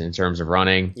biz in terms of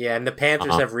running. Yeah, and the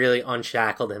Panthers have really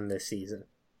unshackled him this season.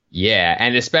 Yeah,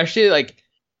 and especially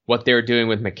what they're doing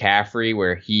with McCaffrey,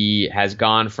 where he has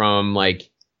gone from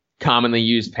commonly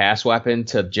used pass weapon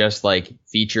to just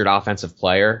featured offensive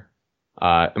player.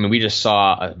 We just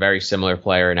saw a very similar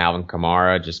player in Alvin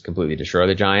Kamara just completely destroy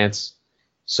the Giants.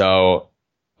 So,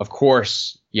 of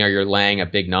course, you're laying a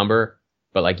big number.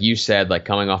 But like you said,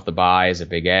 coming off the bye is a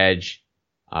big edge.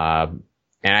 And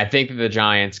I think that the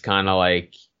Giants kind of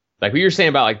like we were saying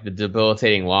about the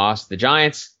debilitating loss, the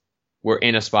Giants were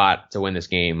in a spot to win this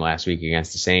game last week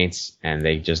against the Saints, and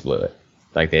they just blew it.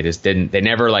 They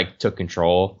never took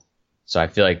control. So I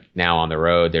feel now on the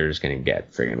road, they're just going to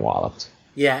get friggin' walloped.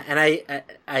 Yeah, and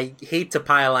I hate to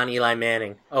pile on Eli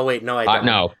Manning. Oh wait, no, I don't.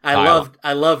 No,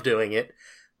 I love doing it.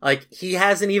 He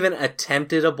hasn't even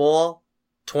attempted a ball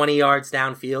 20 yards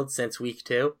downfield since week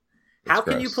 2. How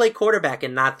can you play quarterback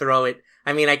and not throw it?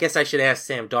 I mean, I guess I should ask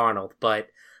Sam Darnold, but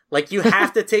you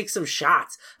have to take some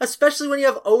shots, especially when you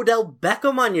have Odell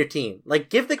Beckham on your team.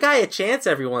 Give the guy a chance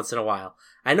every once in a while.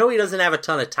 I know he doesn't have a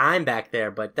ton of time back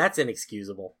there, but that's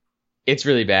inexcusable. It's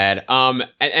really bad.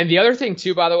 And the other thing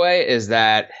too, by the way, is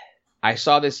that I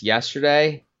saw this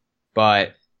yesterday,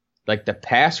 but the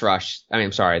pass rush,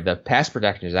 the pass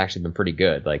protection has actually been pretty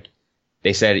good.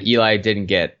 They said Eli didn't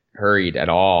get hurried at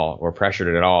all or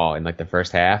pressured at all in the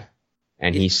first half,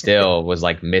 and he still was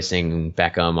missing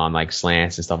Beckham on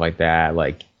slants and stuff like that.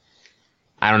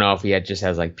 I don't know if he just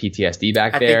has PTSD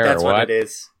back there. I think that's or what it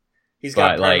is. He's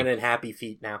got permanent happy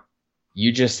feet now.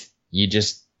 You just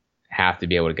have to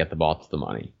be able to get the ball to the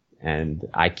money, and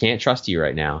I can't trust you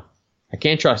right now. I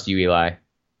can't trust you, Eli,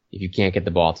 if you can't get the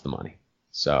ball to the money.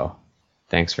 So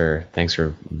thanks for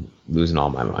losing all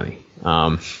my money.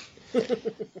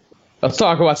 Let's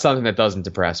talk about something that doesn't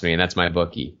depress me, and that's my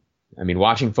bookie.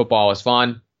 Watching football is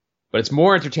fun, but it's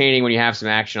more entertaining when you have some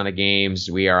action on the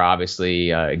games. We are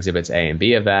obviously exhibits A and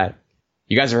B of that.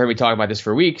 You guys have heard me talk about this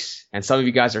for weeks, and some of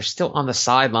you guys are still on the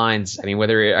sidelines.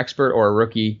 Whether you're an expert or a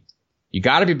rookie, you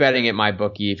got to be betting at my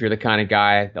bookie if you're the kind of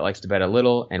guy that likes to bet a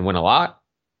little and win a lot.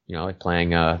 Playing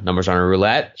numbers on a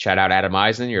roulette. Shout out Adam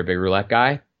Eisen, you're a big roulette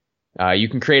guy. You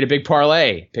can create a big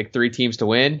parlay. Pick 3 teams to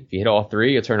win. If you hit all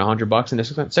 3, you'll turn $100 into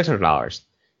 $600.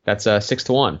 That's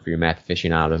 6-1 for your math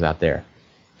aficionados out there.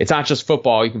 It's not just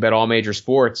football. You can bet all major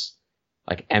sports,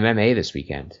 like MMA this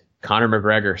weekend. Conor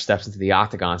McGregor steps into the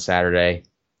octagon Saturday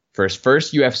for his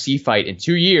first UFC fight in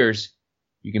 2 years.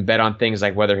 You can bet on things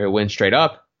like whether he'll win straight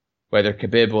up, whether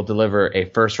Khabib will deliver a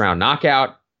first-round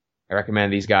knockout. I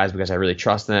recommend these guys because I really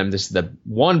trust them. This is the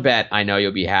one bet I know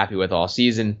you'll be happy with all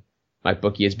season.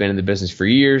 MyBookie has been in the business for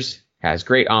years, has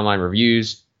great online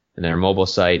reviews, and their mobile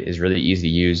site is really easy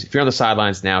to use. If you're on the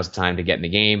sidelines, now's the time to get in the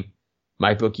game.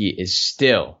 MyBookie is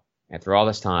still, after all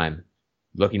this time,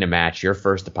 looking to match your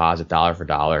first deposit dollar for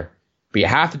dollar. But you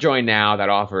have to join now. That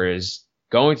offer is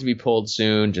going to be pulled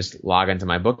soon. Just log into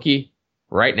my bookie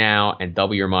right now and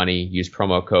double your money. Use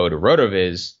promo code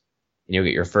RotoViz, and you'll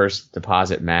get your first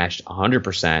deposit matched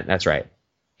 100%. That's right.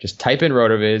 Just type in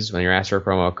RotoViz when you're asked for a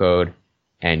promo code,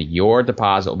 and your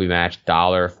deposit will be matched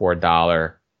dollar for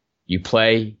dollar. You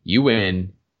play, you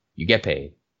win, you get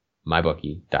paid.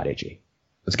 MyBookie.ag.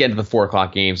 Let's get into the 4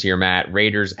 o'clock games here, Matt.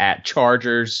 Raiders at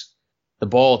Chargers. The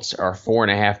Bolts are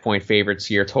 4.5-point favorites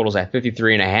here. Total's at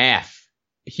 53.5.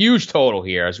 Huge total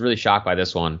here. I was really shocked by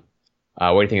this one.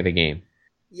 What do you think of the game?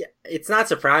 Yeah, it's not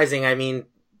surprising. I mean,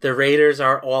 the Raiders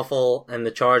are awful and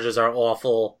the Chargers are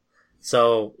awful.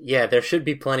 So, yeah, there should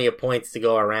be plenty of points to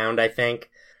go around, I think.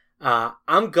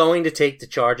 I'm going to take the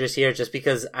Chargers here just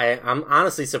because I'm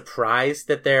honestly surprised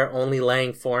that they're only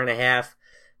laying 4.5.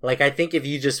 Like, I think if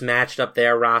you just matched up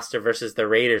their roster versus the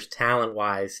Raiders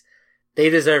talent-wise, they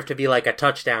deserve to be like a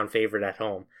touchdown favorite at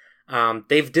home.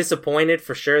 They've disappointed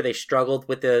for sure. They struggled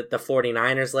with the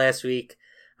 49ers last week.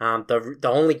 The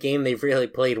only game they've really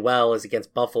played well is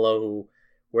against Buffalo, who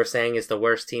we're saying is the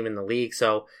worst team in the league.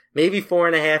 So maybe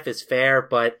 4.5 is fair,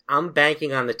 but I'm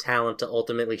banking on the talent to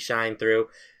ultimately shine through,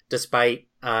 despite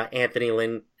Anthony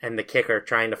Lynn and the kicker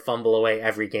trying to fumble away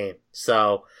every game.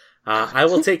 So I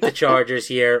will take the Chargers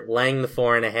here, laying the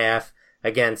 4.5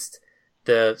 against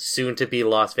the soon-to-be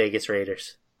Las Vegas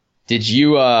Raiders. Did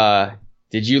you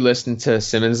listen to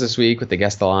Simmons this week with the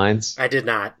Guess the Lines? I did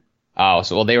not. Oh,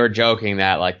 so well, they were joking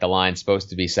that like the line's supposed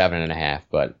to be 7.5,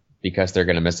 but because they're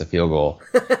going to miss a field goal,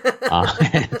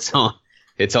 it's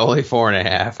only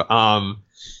 4.5.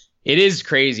 It is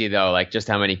crazy though, like just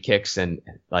how many kicks and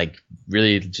like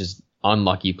really just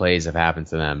unlucky plays have happened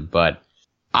to them. But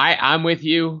I'm with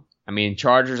you. I mean,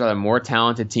 Chargers are the more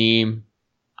talented team.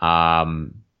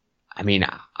 I mean,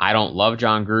 I don't love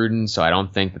John Gruden, so I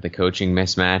don't think that the coaching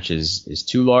mismatch is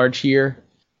too large here.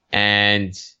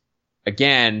 And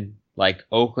again, like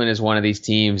Oakland is one of these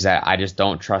teams that I just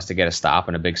don't trust to get a stop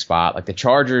in a big spot. Like the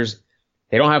Chargers,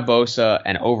 they don't have Bosa,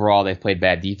 and overall they've played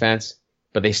bad defense,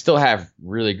 but they still have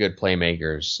really good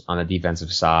playmakers on the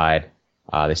defensive side.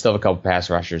 They still have a couple pass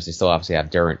rushers. They still obviously have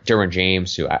Derwin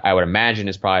James, who I would imagine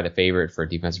is probably the favorite for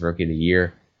Defensive Rookie of the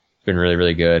Year. It's been really,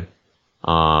 really good.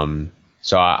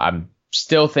 So I'm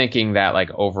still thinking that, like,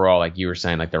 overall, like you were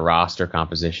saying, like the roster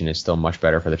composition is still much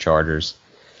better for the Chargers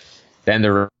than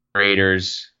the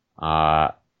Raiders.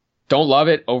 Don't love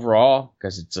it overall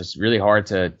because it's just really hard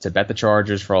to bet the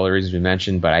Chargers for all the reasons we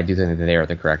mentioned, but I do think that they are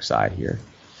the correct side here.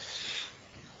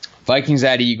 Vikings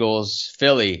at Eagles.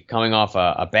 Philly coming off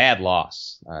a bad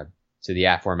loss to the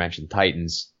aforementioned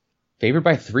Titans. Favored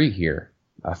by 3 here.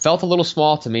 Felt a little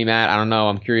small to me, Matt. I don't know.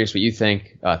 I'm curious what you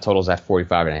think. Total's at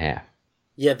 45.5.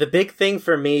 Yeah, the big thing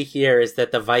for me here is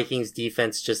that the Vikings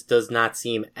defense just does not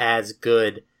seem as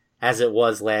good as it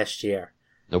was last year.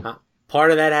 Nope.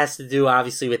 Part of that has to do,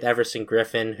 obviously, with Everson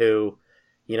Griffin, who,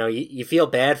 you know, you feel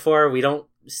bad for. We don't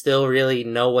still really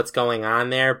know what's going on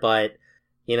there, but,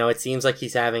 you know, it seems like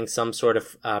he's having some sort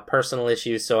of personal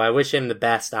issues, so I wish him the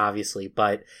best, obviously,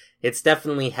 but it's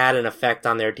definitely had an effect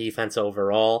on their defense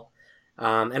overall.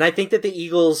 And I think that the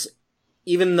Eagles,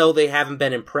 even though they haven't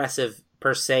been impressive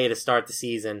per se to start the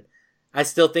season, I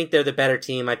still think they're the better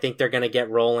team. I think they're going to get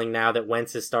rolling now that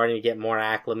Wentz is starting to get more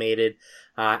acclimated.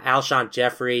 Alshon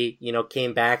Jeffrey, you know,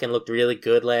 came back and looked really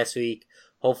good last week.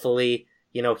 Hopefully,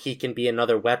 you know, he can be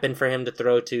another weapon for him to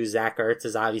throw to. Zach Ertz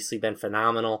has obviously been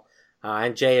phenomenal.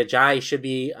 And Jay Ajayi should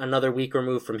be another week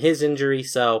removed from his injury.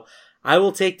 So I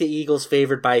will take the Eagles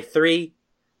favored by 3.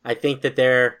 I think that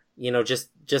they're, you know,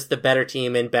 just the better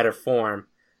team in better form.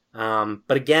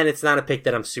 But again, it's not a pick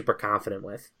that I'm super confident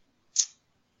with.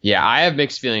 Yeah, I have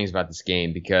mixed feelings about this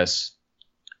game because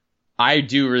I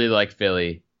do really like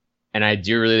Philly, and I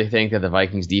do really think that the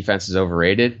Vikings defense is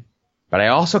overrated, but I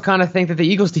also kind of think that the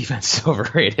Eagles defense is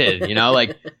overrated, you know,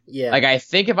 like, Yeah. like I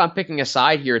think if I'm picking a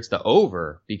side here, it's the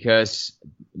over because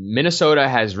Minnesota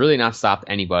has really not stopped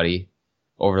anybody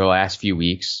over the last few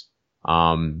weeks.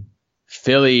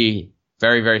 Philly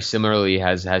very, very similarly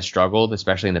has struggled,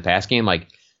 especially in the pass game. Like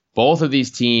both of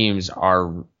these teams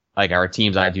are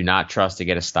teams I do not trust to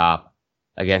get a stop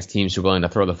against teams who are willing to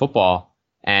throw the football.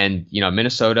 And, you know,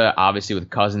 Minnesota, obviously with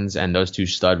Cousins and those 2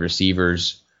 stud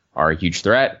receivers are a huge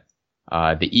threat.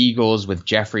 The Eagles with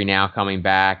Jeffrey now coming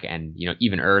back and, you know,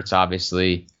 even Ertz,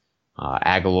 obviously,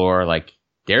 Aguilar, like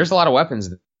there's a lot of weapons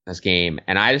in this game.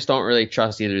 And I just don't really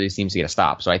trust either of these teams to get a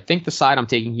stop. So I think the side I'm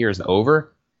taking here is the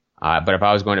over. But if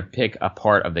I was going to pick a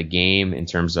part of the game in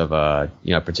terms of a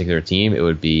particular team, it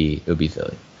would be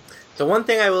Philly. So one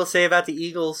thing I will say about the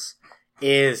Eagles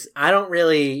is I don't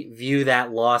really view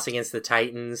that loss against the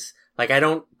Titans. Like, I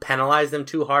don't penalize them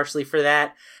too harshly for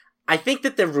that. I think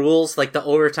that the rules, like the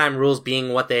overtime rules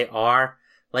being what they are,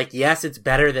 like, yes, it's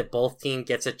better that both team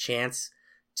gets a chance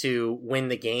to win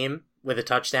the game with a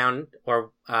touchdown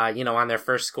or, on their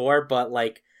first score. But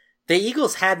like the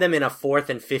Eagles had them in a 4th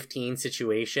and 15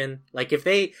 situation. Like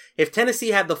if Tennessee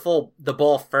had the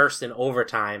ball first in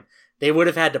overtime, they would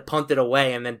have had to punt it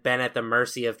away and then been at the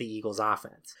mercy of the Eagles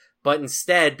offense. But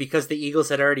instead, because the Eagles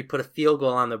had already put a field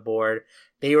goal on the board,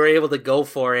 they were able to go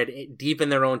for it deep in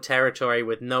their own territory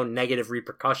with no negative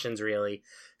repercussions, really.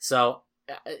 So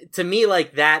to me,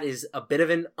 like, that is a bit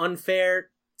of an unfair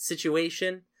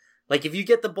situation. Like, if you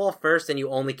get the ball first and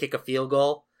you only kick a field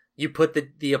goal, you put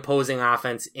the opposing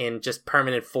offense in just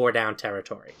permanent 4-down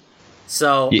territory.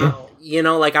 So,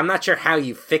 like, I'm not sure how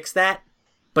you fix that.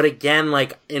 But again,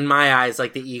 like, in my eyes,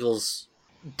 like, the Eagles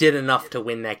did enough to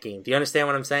win that game. Do you understand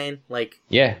what I'm saying? Like,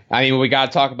 yeah. I mean, what we got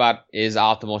to talk about is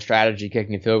optimal strategy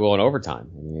kicking a field goal in overtime.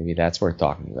 I mean, maybe that's worth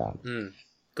talking about.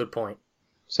 Good point.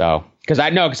 So, because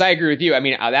I agree with you. I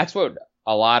mean, that's what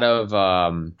a lot of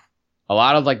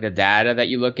like the data that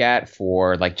you look at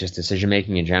for like just decision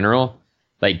making in general,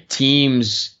 like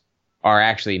teams are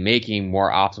actually making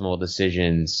more optimal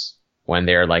decisions when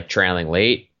they're like trailing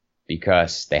late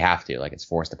because they have to, like it's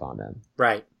forced upon them.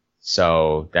 Right.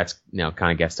 So that's,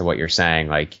 kind of gets to what you're saying.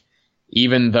 Like,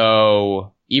 even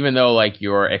though like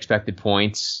your expected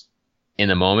points in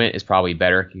the moment is probably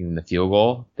better kicking the field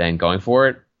goal than going for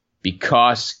it,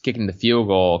 because kicking the field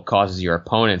goal causes your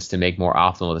opponents to make more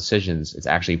optimal decisions, it's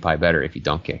actually probably better if you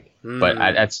don't kick. But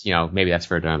that's, maybe that's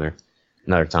for another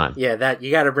time. Yeah, that you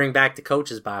got to bring back the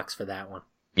coach's box for that one.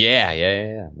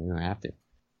 Yeah. We don't have to.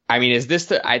 I mean,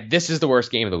 this is the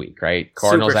worst game of the week, right?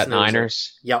 Cardinals at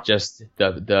Niners. Yep. Just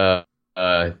the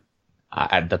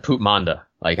poop manda.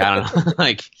 Like, I don't know,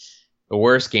 like the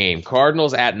worst game.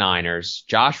 Cardinals at Niners.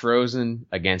 Josh Rosen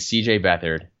against CJ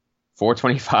Beathard.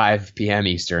 4:25 p.m.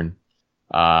 Eastern.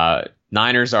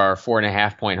 Niners are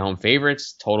 4.5 point home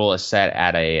favorites. Total is set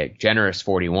at a generous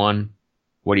 41.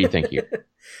 What do you think here?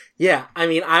 Yeah, I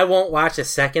mean, I won't watch a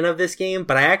second of this game,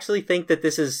 but I actually think that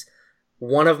this is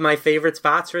one of my favorite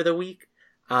spots for the week.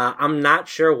 I'm not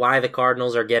sure why the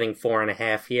Cardinals are getting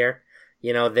 4.5 here.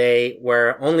 They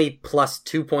were only plus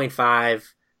 2.5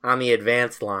 on the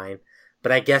advanced line,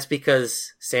 but I guess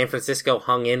because San Francisco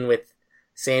hung in with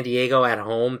San Diego at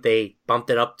home, they bumped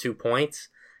it up 2 points.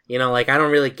 I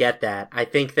don't really get that. I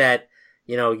think that,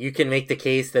 you can make the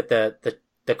case that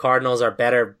the Cardinals are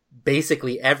better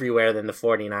basically everywhere than the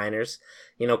 49ers.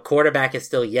 Quarterback is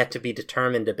still yet to be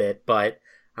determined a bit, but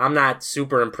I'm not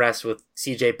super impressed with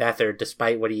CJ Beathard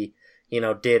despite what he,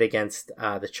 did against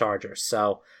the Chargers.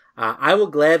 So I will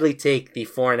gladly take the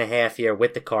 4.5 here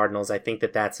with the Cardinals. I think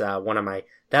that's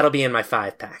that'll be in my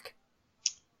 5-pack.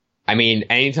 I mean,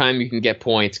 anytime you can get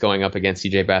points going up against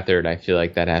CJ Beathard, I feel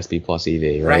like that has to be plus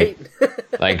EV, right?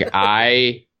 Like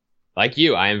I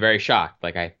am very shocked.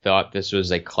 Like, I thought this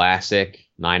was a classic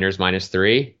Niners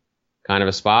 -3 kind of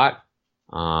a spot.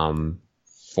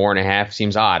 4.5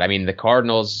 seems odd. I mean, the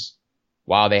Cardinals,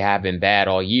 while they have been bad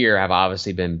all year, have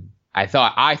obviously been, I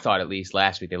thought at least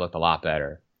last week they looked a lot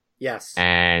better. Yes.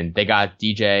 And they got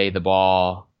DJ the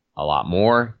ball a lot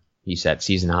more. He set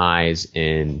season highs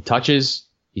in touches.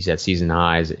 He set season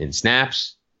highs in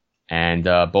snaps. And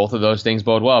both of those things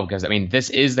bode well because, I mean, this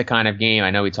is the kind of game,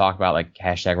 I know we talk about like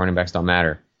hashtag running backs don't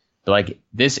matter, but like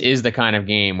this is the kind of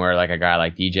game where like a guy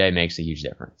like DJ makes a huge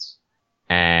difference.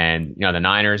 And, the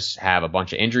Niners have a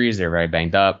bunch of injuries. They're very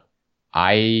banged up.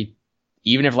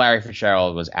 Even if Larry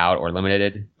Fitzgerald was out or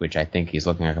limited, which I think he's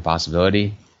looking like a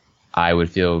possibility, I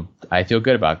feel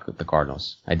good about the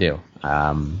Cardinals. I do.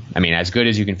 I mean, as good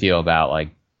as you can feel about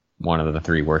like one of the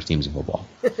 3 worst teams in football.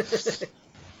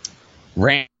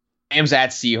 Rams at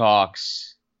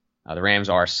Seahawks. The Rams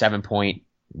are 7-point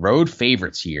road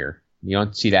favorites here. You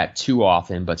don't see that too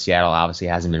often, but Seattle obviously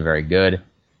hasn't been very good.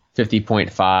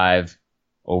 50.5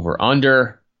 over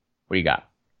under. What do you got?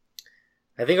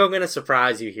 I think I'm going to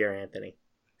surprise you here, Anthony.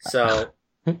 So,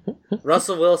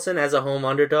 Russell Wilson as a home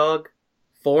underdog,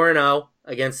 4-0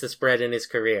 against the spread in his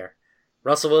career.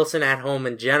 Russell Wilson at home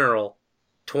in general,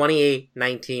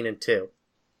 28-19-2.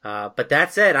 But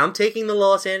that said, I'm taking the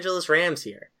Los Angeles Rams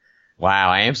here.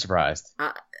 Wow, I am surprised.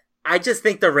 I just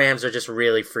think the Rams are just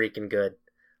really freaking good.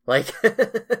 Like,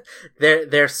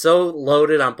 they're so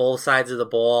loaded on both sides of the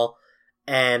ball,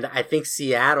 and I think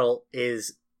Seattle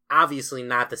is obviously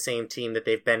not the same team that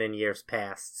they've been in years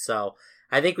past. So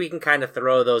I think we can kind of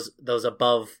throw those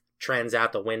above trends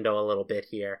out the window a little bit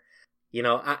here.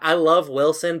 I love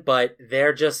Wilson, but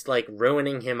they're just like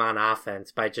ruining him on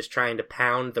offense by just trying to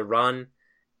pound the run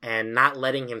and not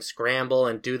letting him scramble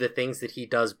and do the things that he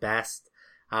does best.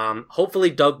 Hopefully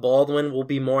Doug Baldwin will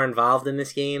be more involved in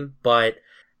this game, but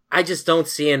I just don't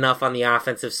see enough on the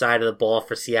offensive side of the ball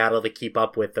for Seattle to keep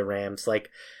up with the Rams. Like,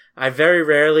 I very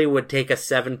rarely would take a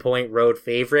 7-point road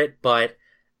favorite, but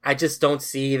I just don't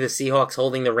see the Seahawks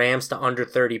holding the Rams to under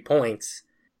 30 points.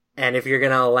 And if you're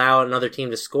going to allow another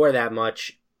team to score that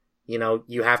much,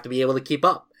 you have to be able to keep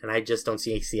up. And I just don't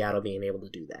see Seattle being able to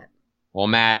do that. Well,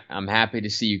 Matt, I'm happy to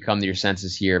see you come to your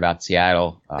senses here about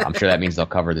Seattle. I'm sure that means they'll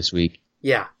cover this week.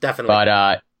 Yeah, definitely.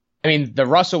 But, the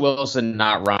Russell Wilson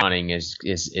not running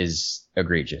is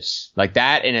egregious. Like,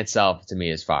 that in itself, to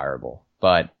me, is fireable.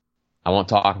 But I won't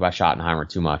talk about Schottenheimer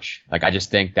too much. Like, I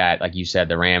just think that, like you said,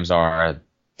 the Rams are,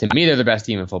 to me, they're the best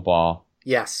team in football.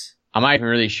 Yes. I'm not even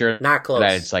really sure not close.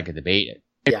 that it's like a debate.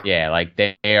 Yeah, like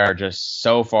they are just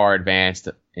so far advanced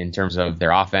in terms of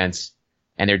their offense,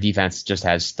 and their defense just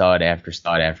has stud after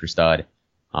stud after stud.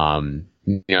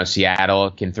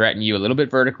 Seattle can threaten you a little bit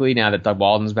vertically now that Doug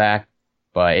Baldwin's back,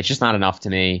 but it's just not enough to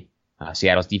me.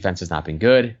 Seattle's defense has not been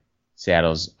good.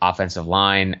 Seattle's offensive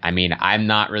line, I'm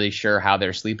not really sure how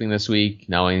they're sleeping this week,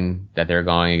 knowing that they're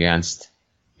going against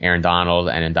Aaron Donald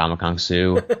and Ndamukong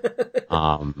Suh.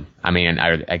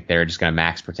 They're just going to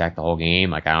max protect the whole game.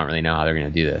 Like, I don't really know how they're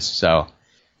going to do this. So,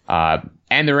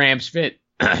 and the Rams fit,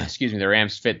 the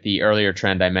Rams fit the earlier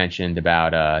trend I mentioned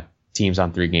about teams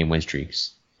on 3-game win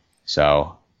streaks.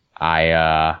 So,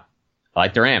 I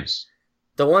like the Rams.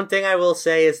 The one thing I will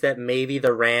say is that maybe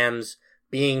the Rams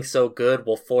being so good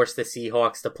will force the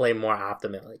Seahawks to play more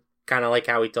optimally. Kind of like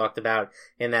how we talked about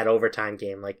in that overtime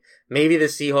game. Like, maybe the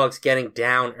Seahawks getting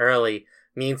down early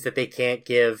means that they can't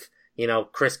give,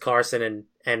 Chris Carson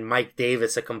and Mike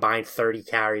Davis a combined 30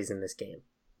 carries in this game.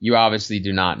 You obviously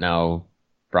do not know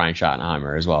Brian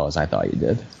Schottenheimer as well as I thought you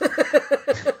did.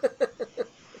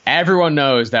 Everyone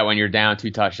knows that when you're down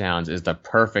 2 touchdowns is the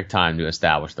perfect time to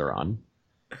establish the run.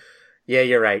 Yeah,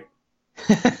 you're right.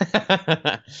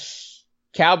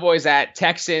 Cowboys at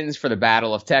Texans for the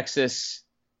Battle of Texas.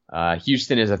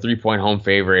 Houston is a 3-point home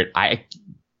favorite. I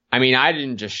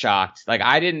didn't just shocked.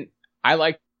 I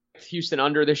liked Houston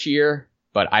under this year,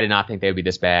 but I did not think they would be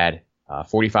this bad.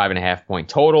 45.5 point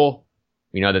total.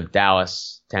 We know that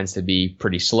Dallas tends to be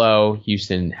pretty slow.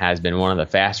 Houston has been one of the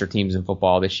faster teams in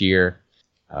football this year.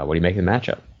 What do you make of the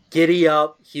matchup? Giddy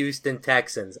up, Houston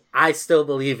Texans. I still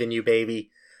believe in you, baby.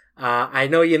 I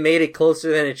know you made it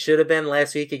closer than it should have been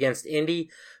last week against Indy,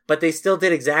 but they still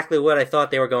did exactly what I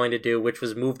thought they were going to do, which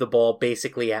was move the ball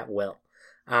basically at will.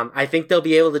 I think they'll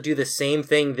be able to do the same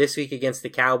thing this week against the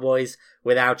Cowboys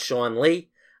without Sean Lee.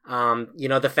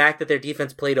 The fact that their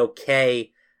defense played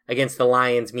okay against the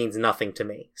Lions means nothing to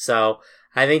me. So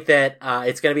I think that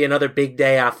it's going to be another big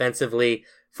day offensively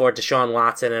for Deshaun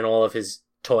Watson and all of his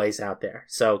toys out there.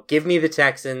 So give me the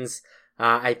Texans.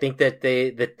 I think that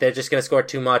they're just going to score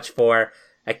too much for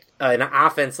an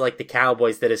offense like the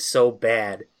Cowboys that is so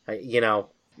bad.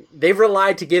 They've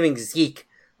relied to giving Zeke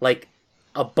like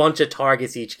a bunch of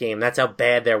targets each game. That's how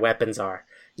bad their weapons are.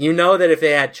 You know that if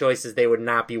they had choices, they would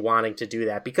not be wanting to do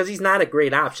that because he's not a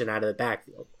great option out of the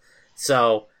backfield.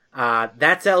 So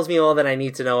that tells me all that I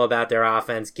need to know about their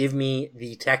offense. Give me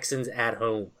the Texans at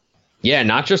home. Yeah,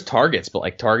 not just targets, but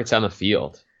like targets on the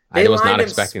field. I was not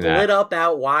expecting that. Split up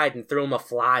out wide and threw him a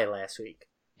fly last week.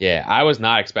 Yeah, I was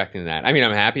not expecting that. I'm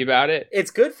happy about it.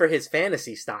 It's good for his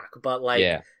fantasy stock, but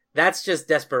that's just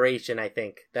desperation, I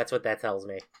think. That's what that tells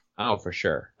me. Oh, for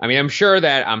sure. I'm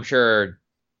sure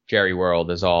Jerry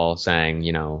World is all saying,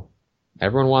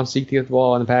 everyone wants Zeke to get the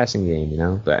ball in the passing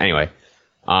game, But anyway,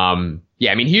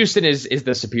 Houston is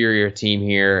the superior team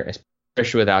here,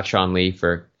 especially without Sean Lee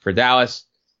for Dallas.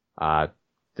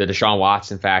 The Deshaun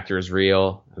Watson factor is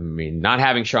real. Not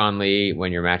having Sean Lee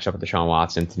when you're matched up with Deshaun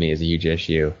Watson to me is a huge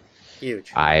issue.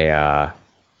 Huge. I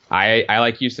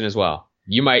like Houston as well.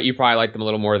 You probably like them a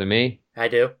little more than me. I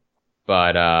do.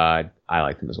 But I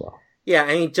like them as well.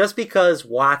 Yeah, just because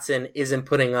Watson isn't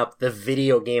putting up the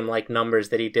video game-like numbers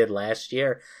that he did last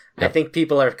year, yep. I think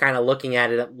people are kind of looking at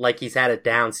it like he's had a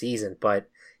down season, but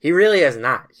he really has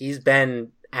not. He's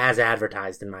been as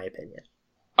advertised, in my opinion.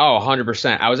 Oh,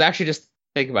 100%. I was actually just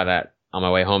thinking about that on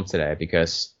my way home today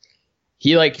because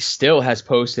he still has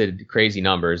posted crazy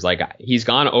numbers. He's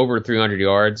gone over 300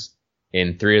 yards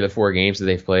in 3 of the 4 games that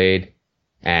they've played,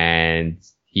 and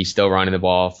he's still running the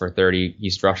ball for 30.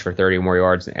 He's rushed for 30 or more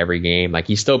yards in every game.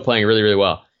 He's still playing really, really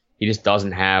well. He just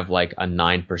doesn't have a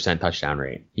 9% touchdown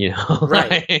rate,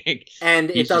 Right. And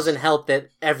it doesn't help that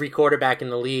every quarterback in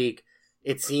the league,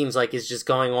 it seems like, is just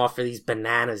going off for these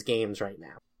bananas games right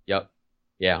now. Yep.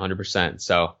 Yeah, 100%.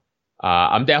 So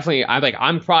I'm probably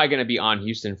going to be on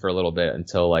Houston for a little bit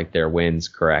until their wins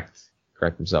correct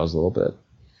themselves a little bit.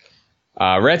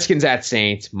 Redskins at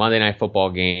Saints, Monday Night Football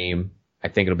game. I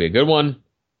think it'll be a good one.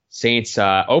 Saints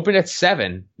opened at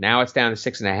 7. Now it's down to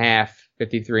 6.5,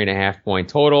 53.5 point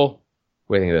total.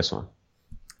 What do you think of this one?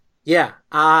 Yeah,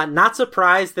 not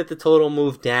surprised that the total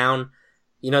moved down.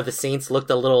 You know, the Saints looked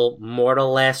a little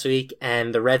mortal last week,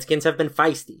 and the Redskins have been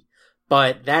feisty.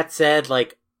 But that said,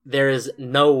 like, there is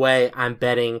no way I'm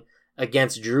betting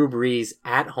against Drew Brees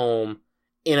at home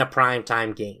in a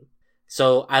primetime game.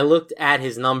 So I looked at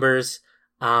his numbers,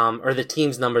 or the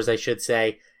team's numbers, I should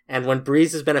say, and when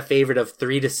Brees has been a favorite of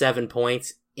 3 to 7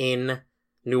 points in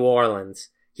New Orleans,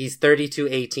 he's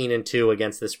 32-18-2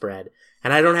 against the spread.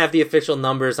 And I don't have the official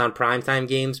numbers on primetime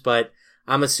games, but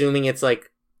I'm assuming it's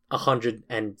like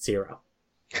 100-0.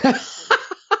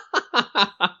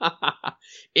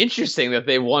 Interesting that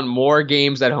they won more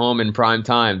games at home in prime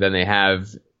time than they have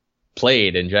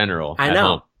played in general. I know.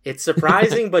 Home. It's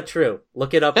surprising, but true.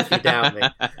 Look it up if you doubt me.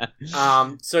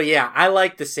 So yeah, I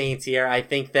like the Saints here. I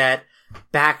think that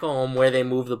back home where they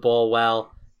move the ball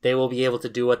well, they will be able to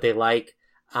do what they like.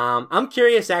 I'm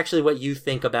curious actually what you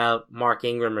think about Mark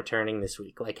Ingram returning this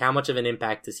week. Like, how much of an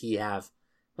impact does he have?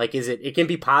 Like, it can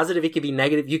be positive, it can be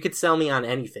negative. You could sell me on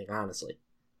anything, honestly.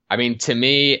 I mean, to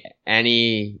me,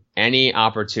 any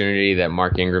opportunity that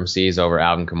Mark Ingram sees over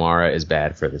Alvin Kamara is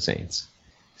bad for the Saints.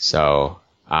 So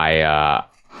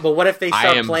but what if they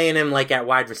start playing him like at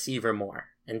wide receiver more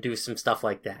and do some stuff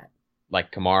like that?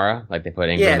 Like Kamara, like they put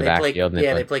Ingram in the backfield.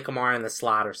 They play Kamara in the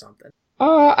slot or something.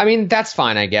 I mean, that's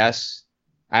fine, I guess.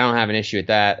 I don't have an issue with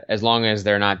that as long as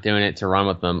they're not doing it to run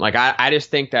with them. Like, I just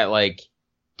think that, like,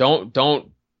 don't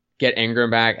get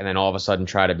Ingram back and then all of a sudden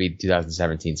try to beat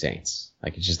 2017 Saints.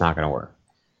 Like, it's just not going to work.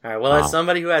 All right. Well, as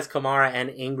somebody who has Kamara and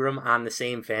Ingram on the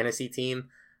same fantasy team,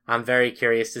 I'm very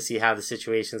curious to see how the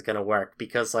situation's going to work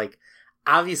because, like,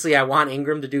 obviously I want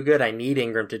Ingram to do good. I need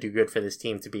Ingram to do good for this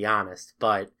team, to be honest.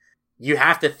 But you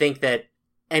have to think that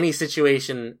any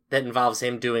situation that involves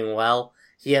him doing well,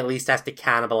 he at least has to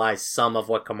cannibalize some of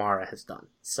what Kamara has done.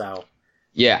 So,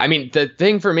 yeah, I mean, the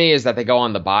thing for me is that they go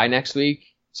on the bye next week.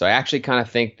 So I actually kind of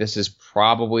think this is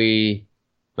probably,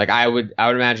 like, I would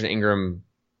imagine Ingram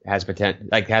has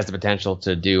the potential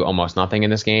to do almost nothing in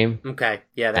this game. Okay,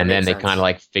 yeah, and then they kind of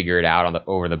like figure it out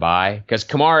over the bye. Because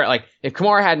Kamara, like, if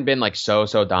Kamara hadn't been like so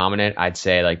dominant, I'd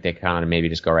say like they kind of maybe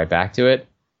just go right back to it.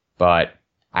 But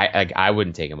I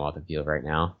wouldn't take him off the field right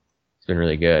now. It's been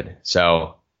really good.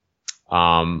 So.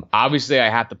 Obviously I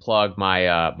have to plug my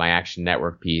Action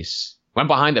Network piece. Went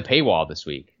behind the paywall this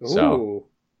week. Ooh. So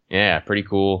yeah, pretty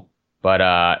cool.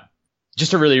 But,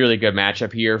 just a really, really good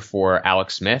matchup here for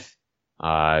Alex Smith.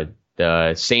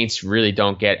 The Saints really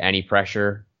don't get any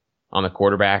pressure on the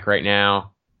quarterback right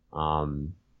now.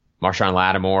 Marshawn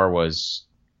Lattimore was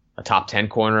a top 10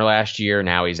 corner last year.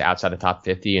 Now he's outside the top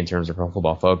 50 in terms of Pro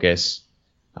Football Focus.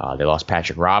 They lost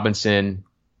Patrick Robinson.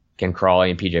 Ken Crawley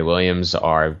and PJ Williams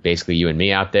are basically you and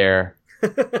me out there.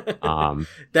 Let's not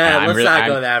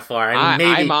go that far. I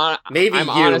mean, maybe you,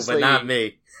 honestly, but not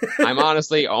me. I'm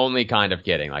honestly only kind of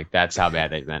kidding. Like, that's how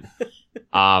bad they've been.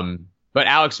 But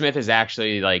Alex Smith is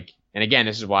actually, like, and again,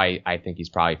 this is why I think he's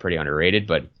probably pretty underrated,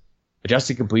 but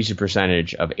adjusted completion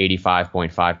percentage of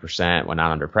 85.5% when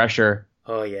not under pressure.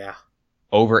 Oh, yeah.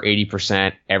 Over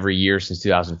 80% every year since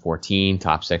 2014,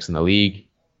 top 6 in the league.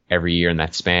 Every year in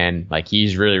that span. Like,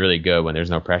 he's really, really good when there's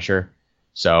no pressure.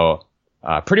 So,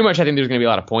 pretty much I think there's going to be a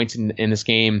lot of points in this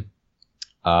game.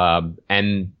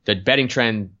 And the betting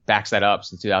trend backs that up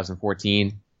since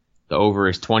 2014. The over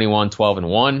is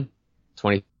 21-12-1,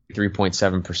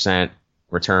 23.7%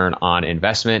 return on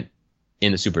investment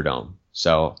in the Superdome.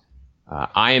 So,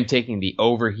 I am taking the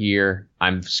over here.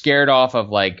 I'm scared off of,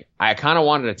 like, I kind of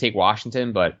wanted to take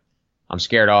Washington, but I'm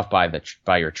scared off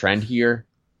by your trend here.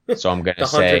 So I'm going to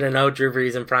say... The 100-0 Drew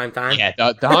Brees in prime time? Yeah,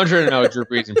 the 100-0 Drew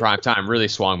Brees in prime time really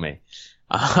swung me.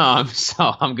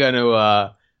 So I'm going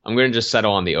to just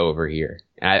settle on the over here.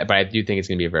 But I do think it's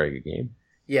going to be a very good game.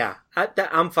 Yeah,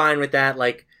 I'm fine with that.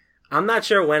 Like, I'm not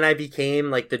sure when I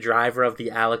became, like, the driver of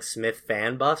the Alex Smith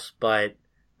fan bus, but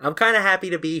I'm kind of happy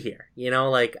to be here. You know,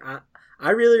 like, I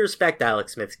really respect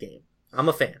Alex Smith's game. I'm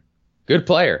a fan. Good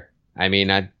player. I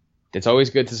mean, it's always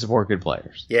good to support good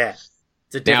players. Yeah.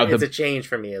 It's a change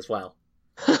for me as well.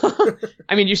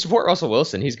 I mean, you support Russell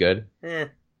Wilson. He's good.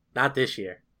 Not this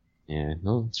year. Yeah,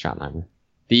 no, it's Schottenheimer.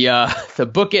 The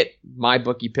Book It, my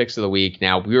bookie picks of the week.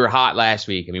 Now, we were hot last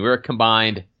week. I mean, we were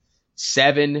combined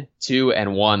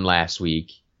 7-2-1 last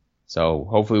week. So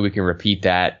hopefully we can repeat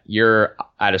that. You're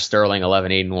at a sterling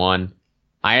 11-8-1.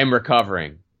 I am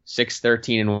recovering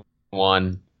 6-13-1.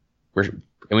 I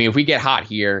mean, if we get hot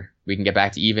here, we can get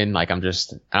back to even. Like, I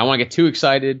don't want to get too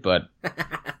excited, but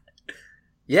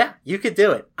Yeah, you could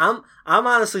do it. I'm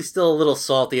honestly still a little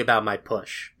salty about my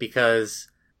push because,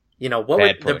 you know,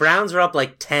 the Browns were up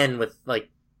like 10 with like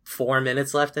 4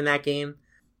 minutes left in that game.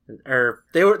 Or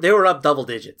they were up double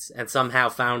digits and somehow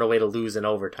found a way to lose in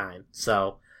overtime.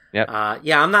 So, yep.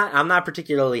 I'm not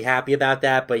particularly happy about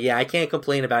that, but yeah, I can't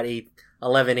complain about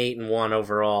 11-8-1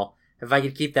 overall. If I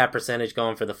could keep that percentage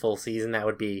going for the full season, that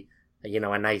would be, you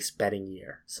know, a nice betting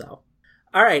year. So,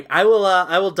 all right, I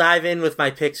will dive in with my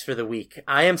picks for the week.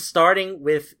 I am starting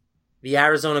with the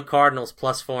Arizona Cardinals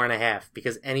plus 4.5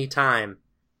 because anytime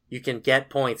you can get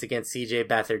points against CJ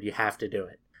Beathard, you have to do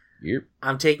it. Yep.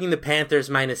 I'm taking the Panthers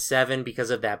 -7 because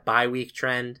of that bye week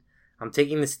trend. I'm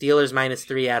taking the Steelers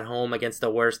 -3 at home against the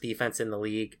worst defense in the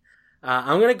league.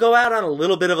 I'm going to go out on a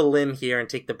little bit of a limb here and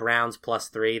take the Browns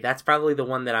 +3. That's probably the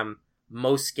one that I'm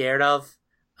most scared of.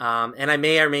 And I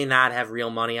may or may not have real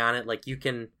money on it. Like, you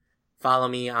can follow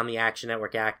me on the Action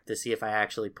Network app to see if I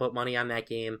actually put money on that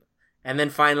game. And then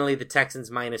finally, the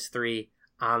Texans -3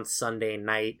 on Sunday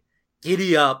night.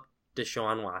 Giddy up,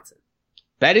 Deshaun Watson.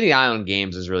 Betting the island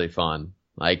games is really fun.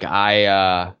 Like,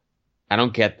 I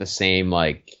don't get the same,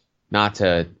 like, not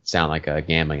to sound like a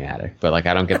gambling addict, but like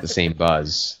I don't get the same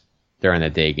buzz during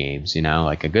the day games, you know?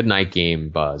 Like a good night game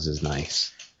buzz is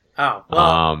nice. Oh,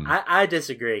 well, I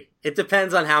disagree. It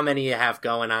depends on how many you have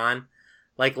going on.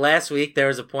 Like last week, there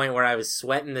was a point where I was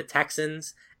sweating the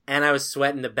Texans and I was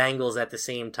sweating the Bengals at the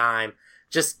same time,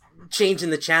 just changing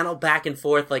the channel back and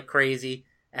forth like crazy.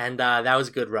 And that was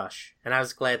a good rush. And I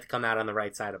was glad to come out on the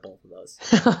right side of both of those.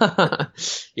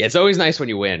 Yeah, it's always nice when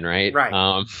you win, right?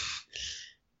 Right.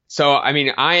 So, I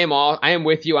mean, I am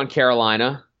with you on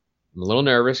Carolina. I'm a little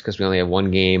nervous because we only have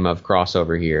one game of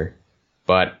crossover here.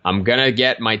 But I'm going to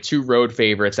get my 2 road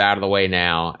favorites out of the way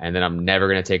now, and then I'm never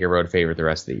going to take a road favorite the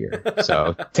rest of the year.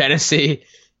 So, Tennessee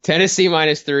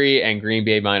 -3 and Green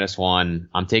Bay -1.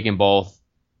 I'm taking both.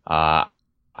 I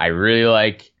really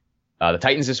like the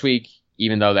Titans this week.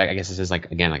 Even though that, I guess this is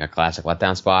like a classic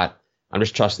letdown spot, I'm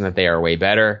just trusting that they are way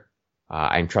better.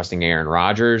 I'm trusting Aaron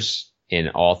Rodgers in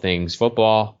all things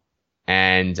football,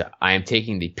 and I am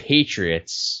taking the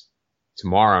Patriots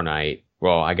tomorrow night.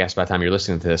 Well, I guess by the time you're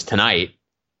listening to this, tonight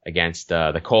against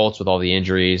the Colts with all the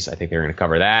injuries. I think they're going to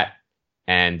cover that.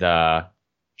 And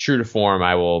true to form,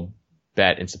 I will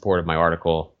bet in support of my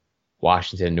article,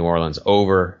 Washington, New Orleans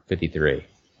over 53.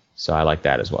 So I like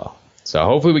that as well. So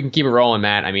hopefully we can keep it rolling,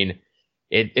 Matt. I mean,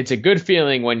 it's a good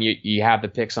feeling when you have the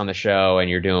picks on the show and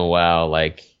you're doing well.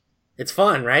 Like, it's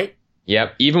fun, right?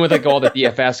 Yep. Even with like all the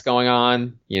DFS going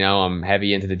on, you know, I'm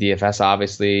heavy into the DFS,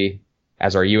 obviously,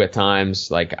 as are you at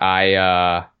times. Like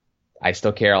I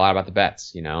still care a lot about the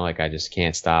bets, you know, like I just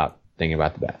can't stop thinking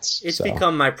about the bets. It's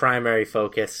become my primary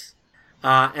focus.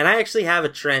 And I actually have a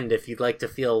trend if you'd like to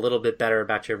feel a little bit better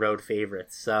about your road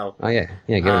favorites. So, give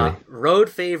it me. Road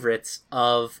favorites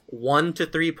of 1 to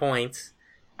 3 points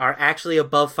are actually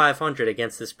above 500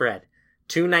 against the spread.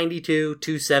 292,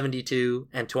 272,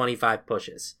 and 25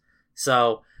 pushes.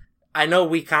 So I know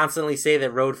we constantly say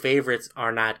that road favorites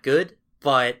are not good,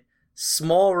 but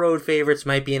small road favorites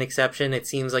might be an exception. It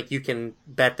seems like you can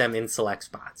bet them in select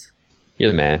spots.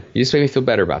 You're the man. You just make me feel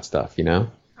better about stuff, you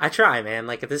know? I try, man.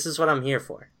 Like, this is what I'm here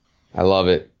for. I love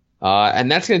it.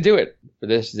 And that's going to do it for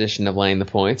this edition of Laying the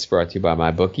Points, brought to you by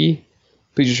MyBookie.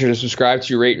 Please be sure to subscribe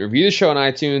to, rate, and review the show on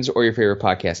iTunes or your favorite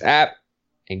podcast app,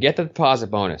 and get the deposit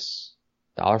bonus,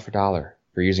 dollar for dollar,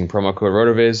 for using promo code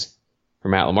RotoViz. For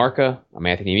Matt LaMarca, I'm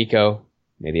Anthony Amico.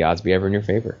 May the odds be ever in your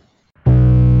favor.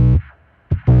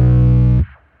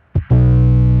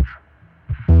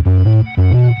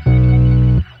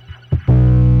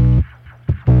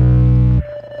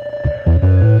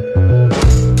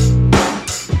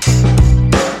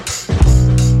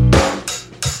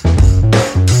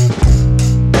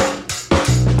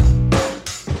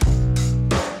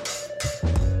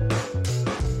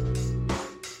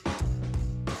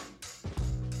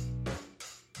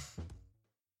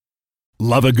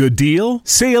 Love a good deal?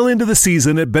 Sail into the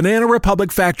season at Banana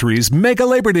Republic Factory's Mega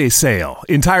Labor Day Sale.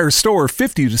 Entire store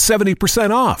 50 to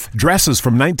 70% off. Dresses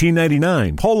from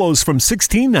 $19.99. Polos from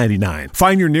 $16.99.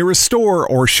 Find your nearest store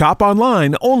or shop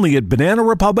online only at Banana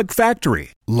Republic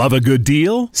Factory. Love a good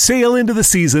deal? Sail into the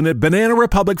season at Banana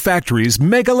Republic Factory's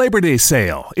Mega Labor Day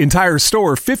Sale. Entire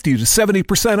store 50 to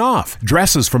 70% off.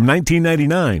 Dresses from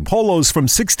 $19.99. Polos from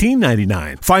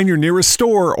 $16.99. Find your nearest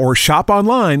store or shop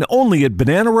online only at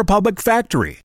Banana Republic Factory.